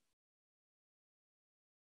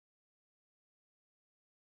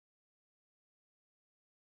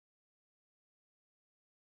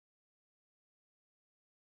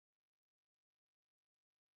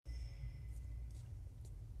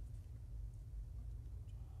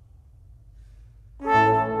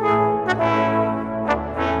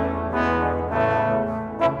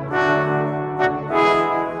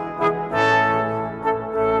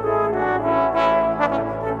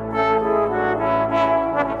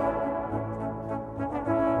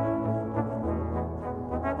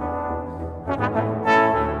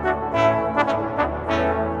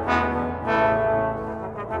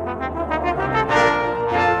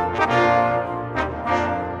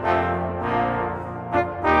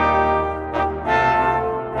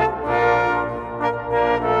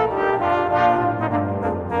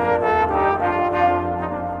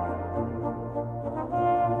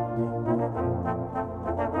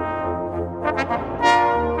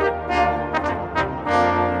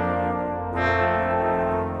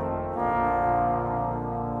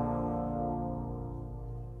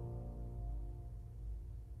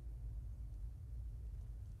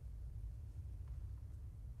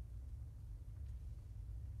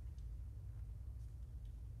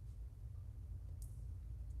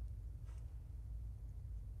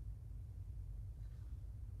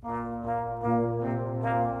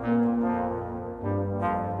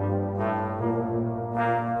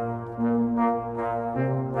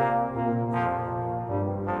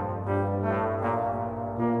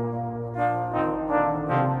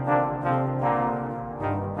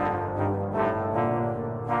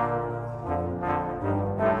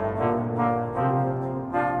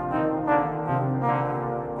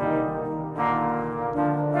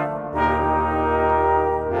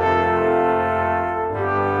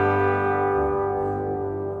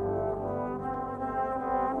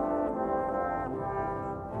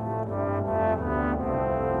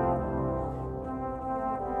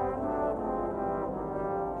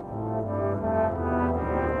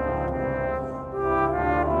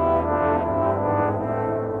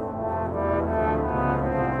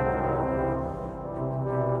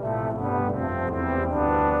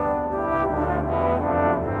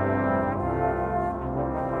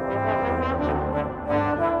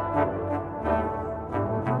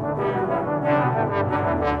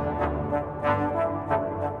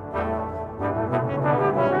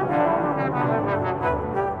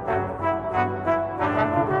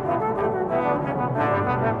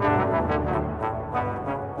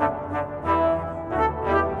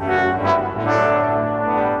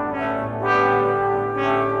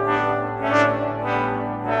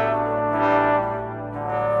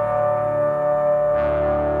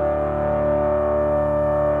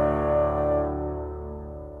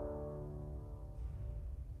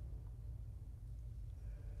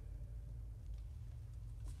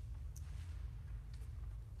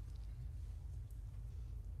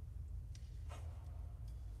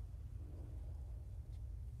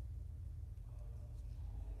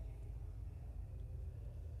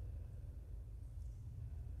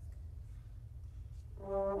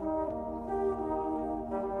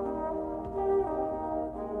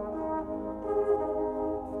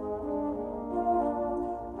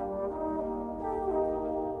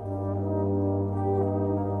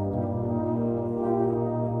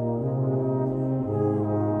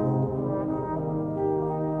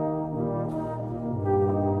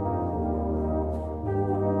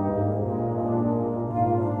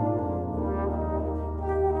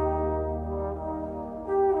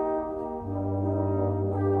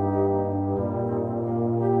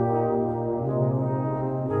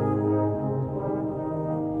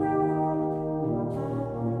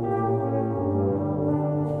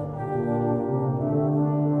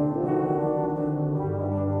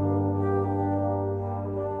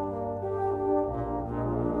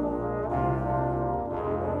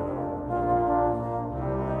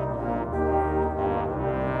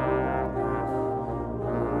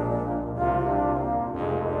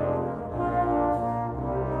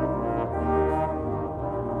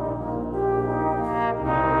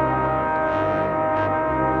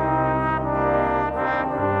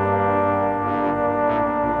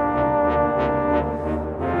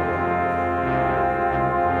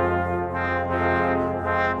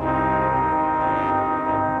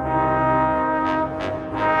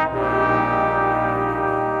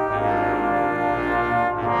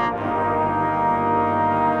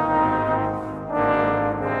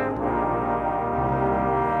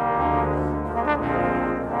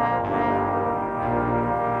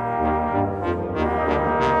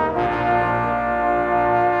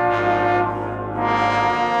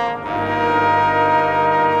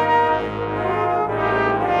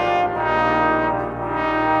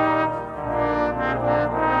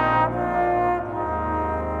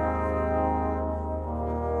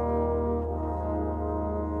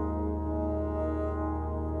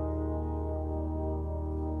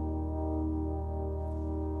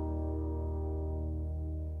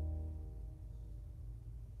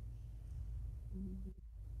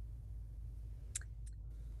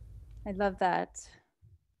 I love that.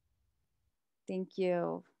 Thank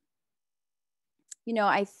you. You know,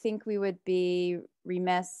 I think we would be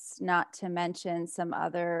remiss not to mention some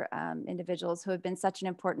other individuals who have been such an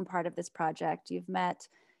important part of this project. You've met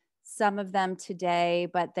some of them today,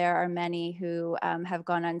 but there are many who have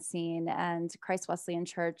gone unseen, and Christ Wesleyan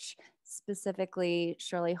Church, specifically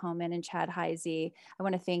Shirley Homan and Chad Heisey, I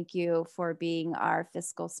want to thank you for being our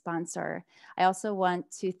fiscal sponsor. I also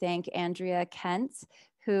want to thank Andrea Kent,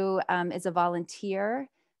 who is a volunteer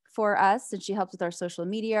for us, and she helps with our social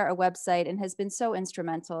media, our website, and has been so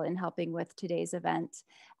instrumental in helping with today's event.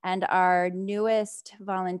 And our newest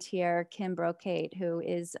volunteer, Kim Brocate, who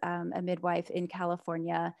is a midwife in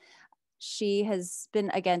California. She has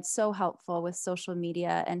been, again, so helpful with social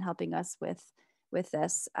media and helping us with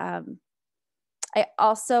this. I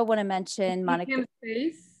also want to mention Monica. Kim's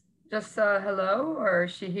face, just hello, or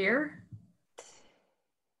is she here?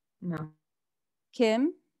 No.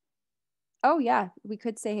 Kim? Oh yeah, we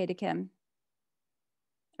could say hey to Kim.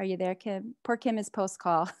 Are you there, Kim? Poor Kim is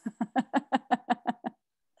post-call.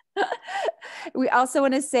 We also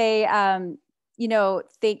want to say, you know,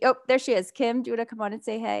 oh, there she is. Kim, do you want to come on and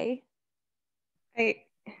say hey?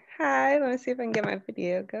 Hi, let me see if I can get my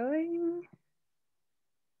video going.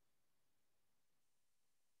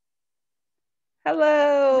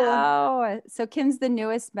 Hello. Hello. So Kim's the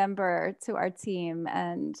newest member to our team,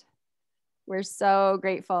 and we're so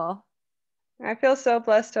grateful. I feel so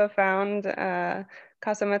blessed to have found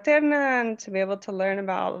Casa Materna and to be able to learn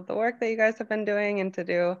about all of the work that you guys have been doing and to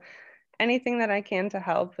do anything that I can to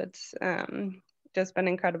help. It's just been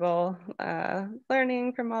incredible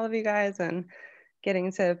learning from all of you guys and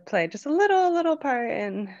getting to play just a little part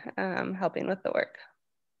in helping with the work.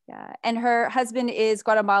 Yeah, and her husband is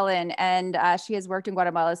Guatemalan, and she has worked in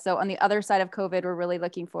Guatemala. So on the other side of COVID, we're really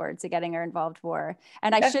looking forward to getting her involved more.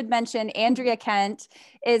 And I should mention, Andrea Kent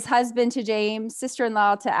is husband to James,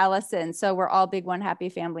 sister-in-law to Allison. So we're all big one happy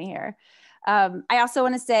family here. I also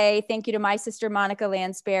want to say thank you to my sister, Monica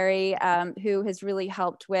Lansbury, who has really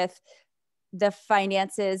helped with the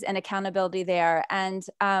finances and accountability there. And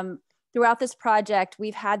throughout this project,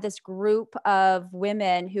 we've had this group of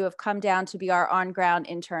women who have come down to be our on-ground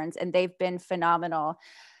interns, and they've been phenomenal.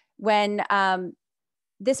 When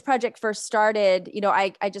this project first started, you know,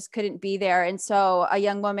 I just couldn't be there. And so a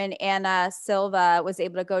young woman, Anna Silva, was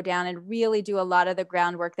able to go down and really do a lot of the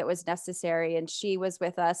groundwork that was necessary. And she was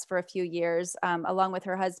with us for a few years, along with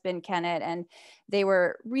her husband, Kenneth, and they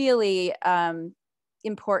were really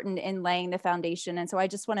important in laying the foundation. And so I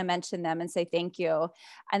just want to mention them and say thank you.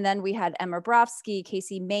 And then we had Emma Brofsky,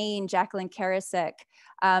 Casey Main, Jacqueline Karasik.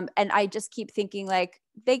 And I just keep thinking, like,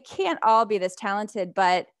 they can't all be this talented,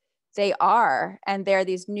 but they are. And they're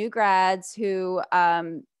these new grads who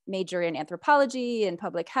major in anthropology and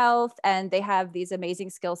public health, and they have these amazing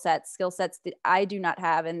skill sets that I do not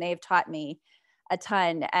have, and they've taught me a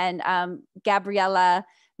ton. And Gabriela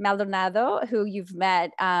Maldonado, who you've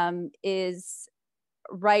met, is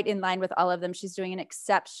right in line with all of them. She's doing an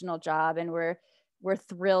exceptional job, and we're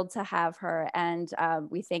thrilled to have her, and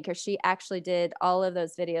we thank her. She actually did all of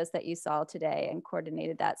those videos that you saw today and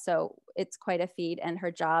coordinated that. So it's quite a feat, and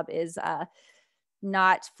her job is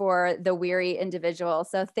not for the weary individual.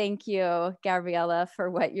 So thank you, Gabriela,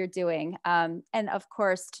 for what you're doing. And of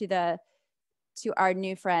course, to our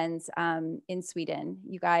new friends in Sweden.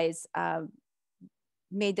 You guys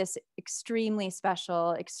made this extremely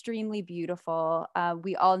special, extremely beautiful.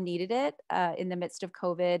 We all needed it in the midst of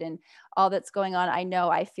COVID and all that's going on. I know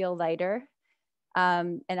I feel lighter,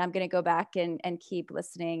 and I'm going to go back and keep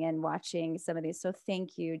listening and watching some of these. So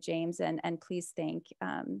thank you, James, and please thank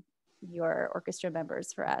your orchestra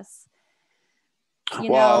members for us.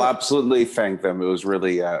 I'll absolutely thank them. It was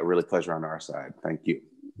really, really pleasure on our side. Thank you.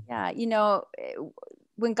 Yeah, you know,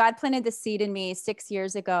 when God planted the seed in me 6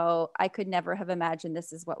 years ago, I could never have imagined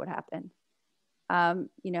this is what would happen.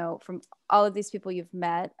 You know, from all of these people you've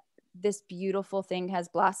met, this beautiful thing has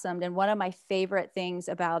blossomed. And one of my favorite things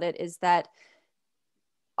about it is that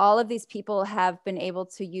all of these people have been able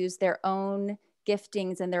to use their own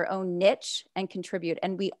giftings and their own niche and contribute.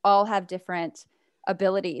 And we all have different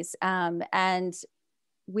abilities. And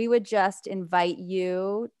we would just invite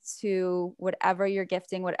you to whatever your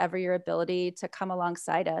gifting, whatever your ability, to come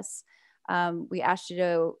alongside us. We ask you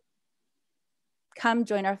to come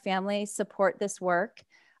join our family, support this work.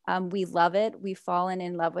 We love it. We've fallen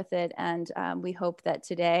in love with it. And we hope that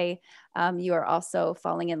today you are also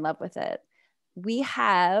falling in love with it. We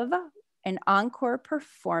have an encore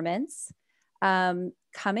performance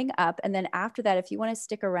coming up. And then after that, if you want to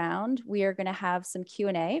stick around, we are going to have some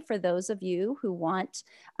Q&A for those of you who want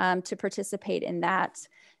to participate in that.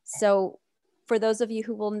 So for those of you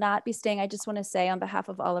who will not be staying, I just want to say on behalf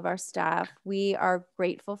of all of our staff, we are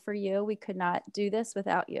grateful for you. We could not do this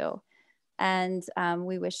without you. And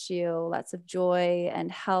we wish you lots of joy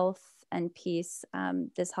and health and peace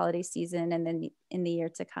this holiday season and then in the year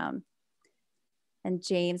to come. And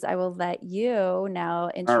James, I will let you now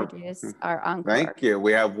introduce our encore. Thank you.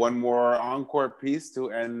 We have one more encore piece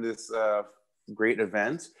to end this great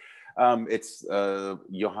event. It's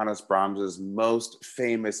Johannes Brahms's most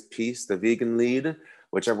famous piece, the Wiegenlied,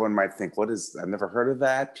 which everyone might think, I've never heard of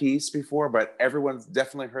that piece before, but everyone's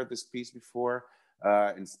definitely heard this piece before.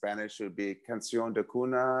 In Spanish, it would be Canción de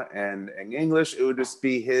Cuna, and in English, it would just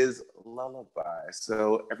be his lullaby.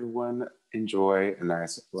 So everyone enjoy a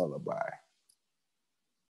nice lullaby.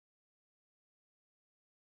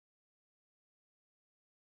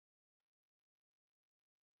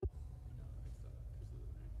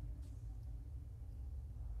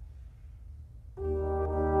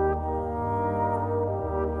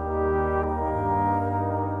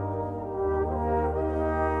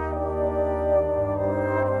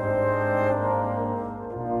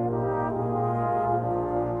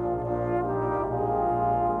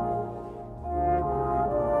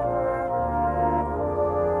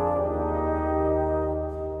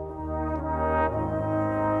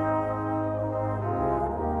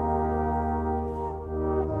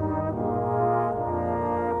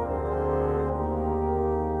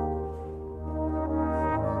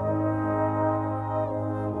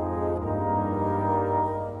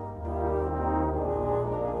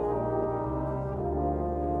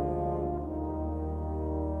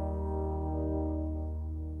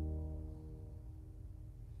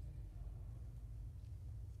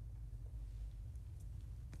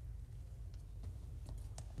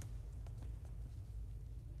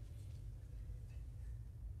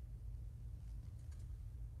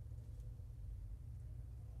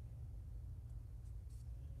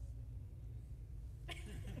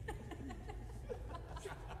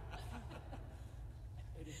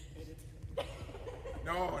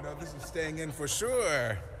 No, this is staying in for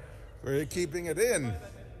sure. We're keeping it in.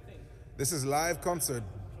 This is live concert,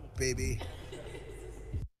 baby.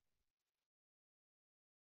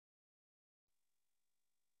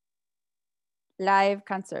 Live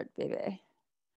concert, baby.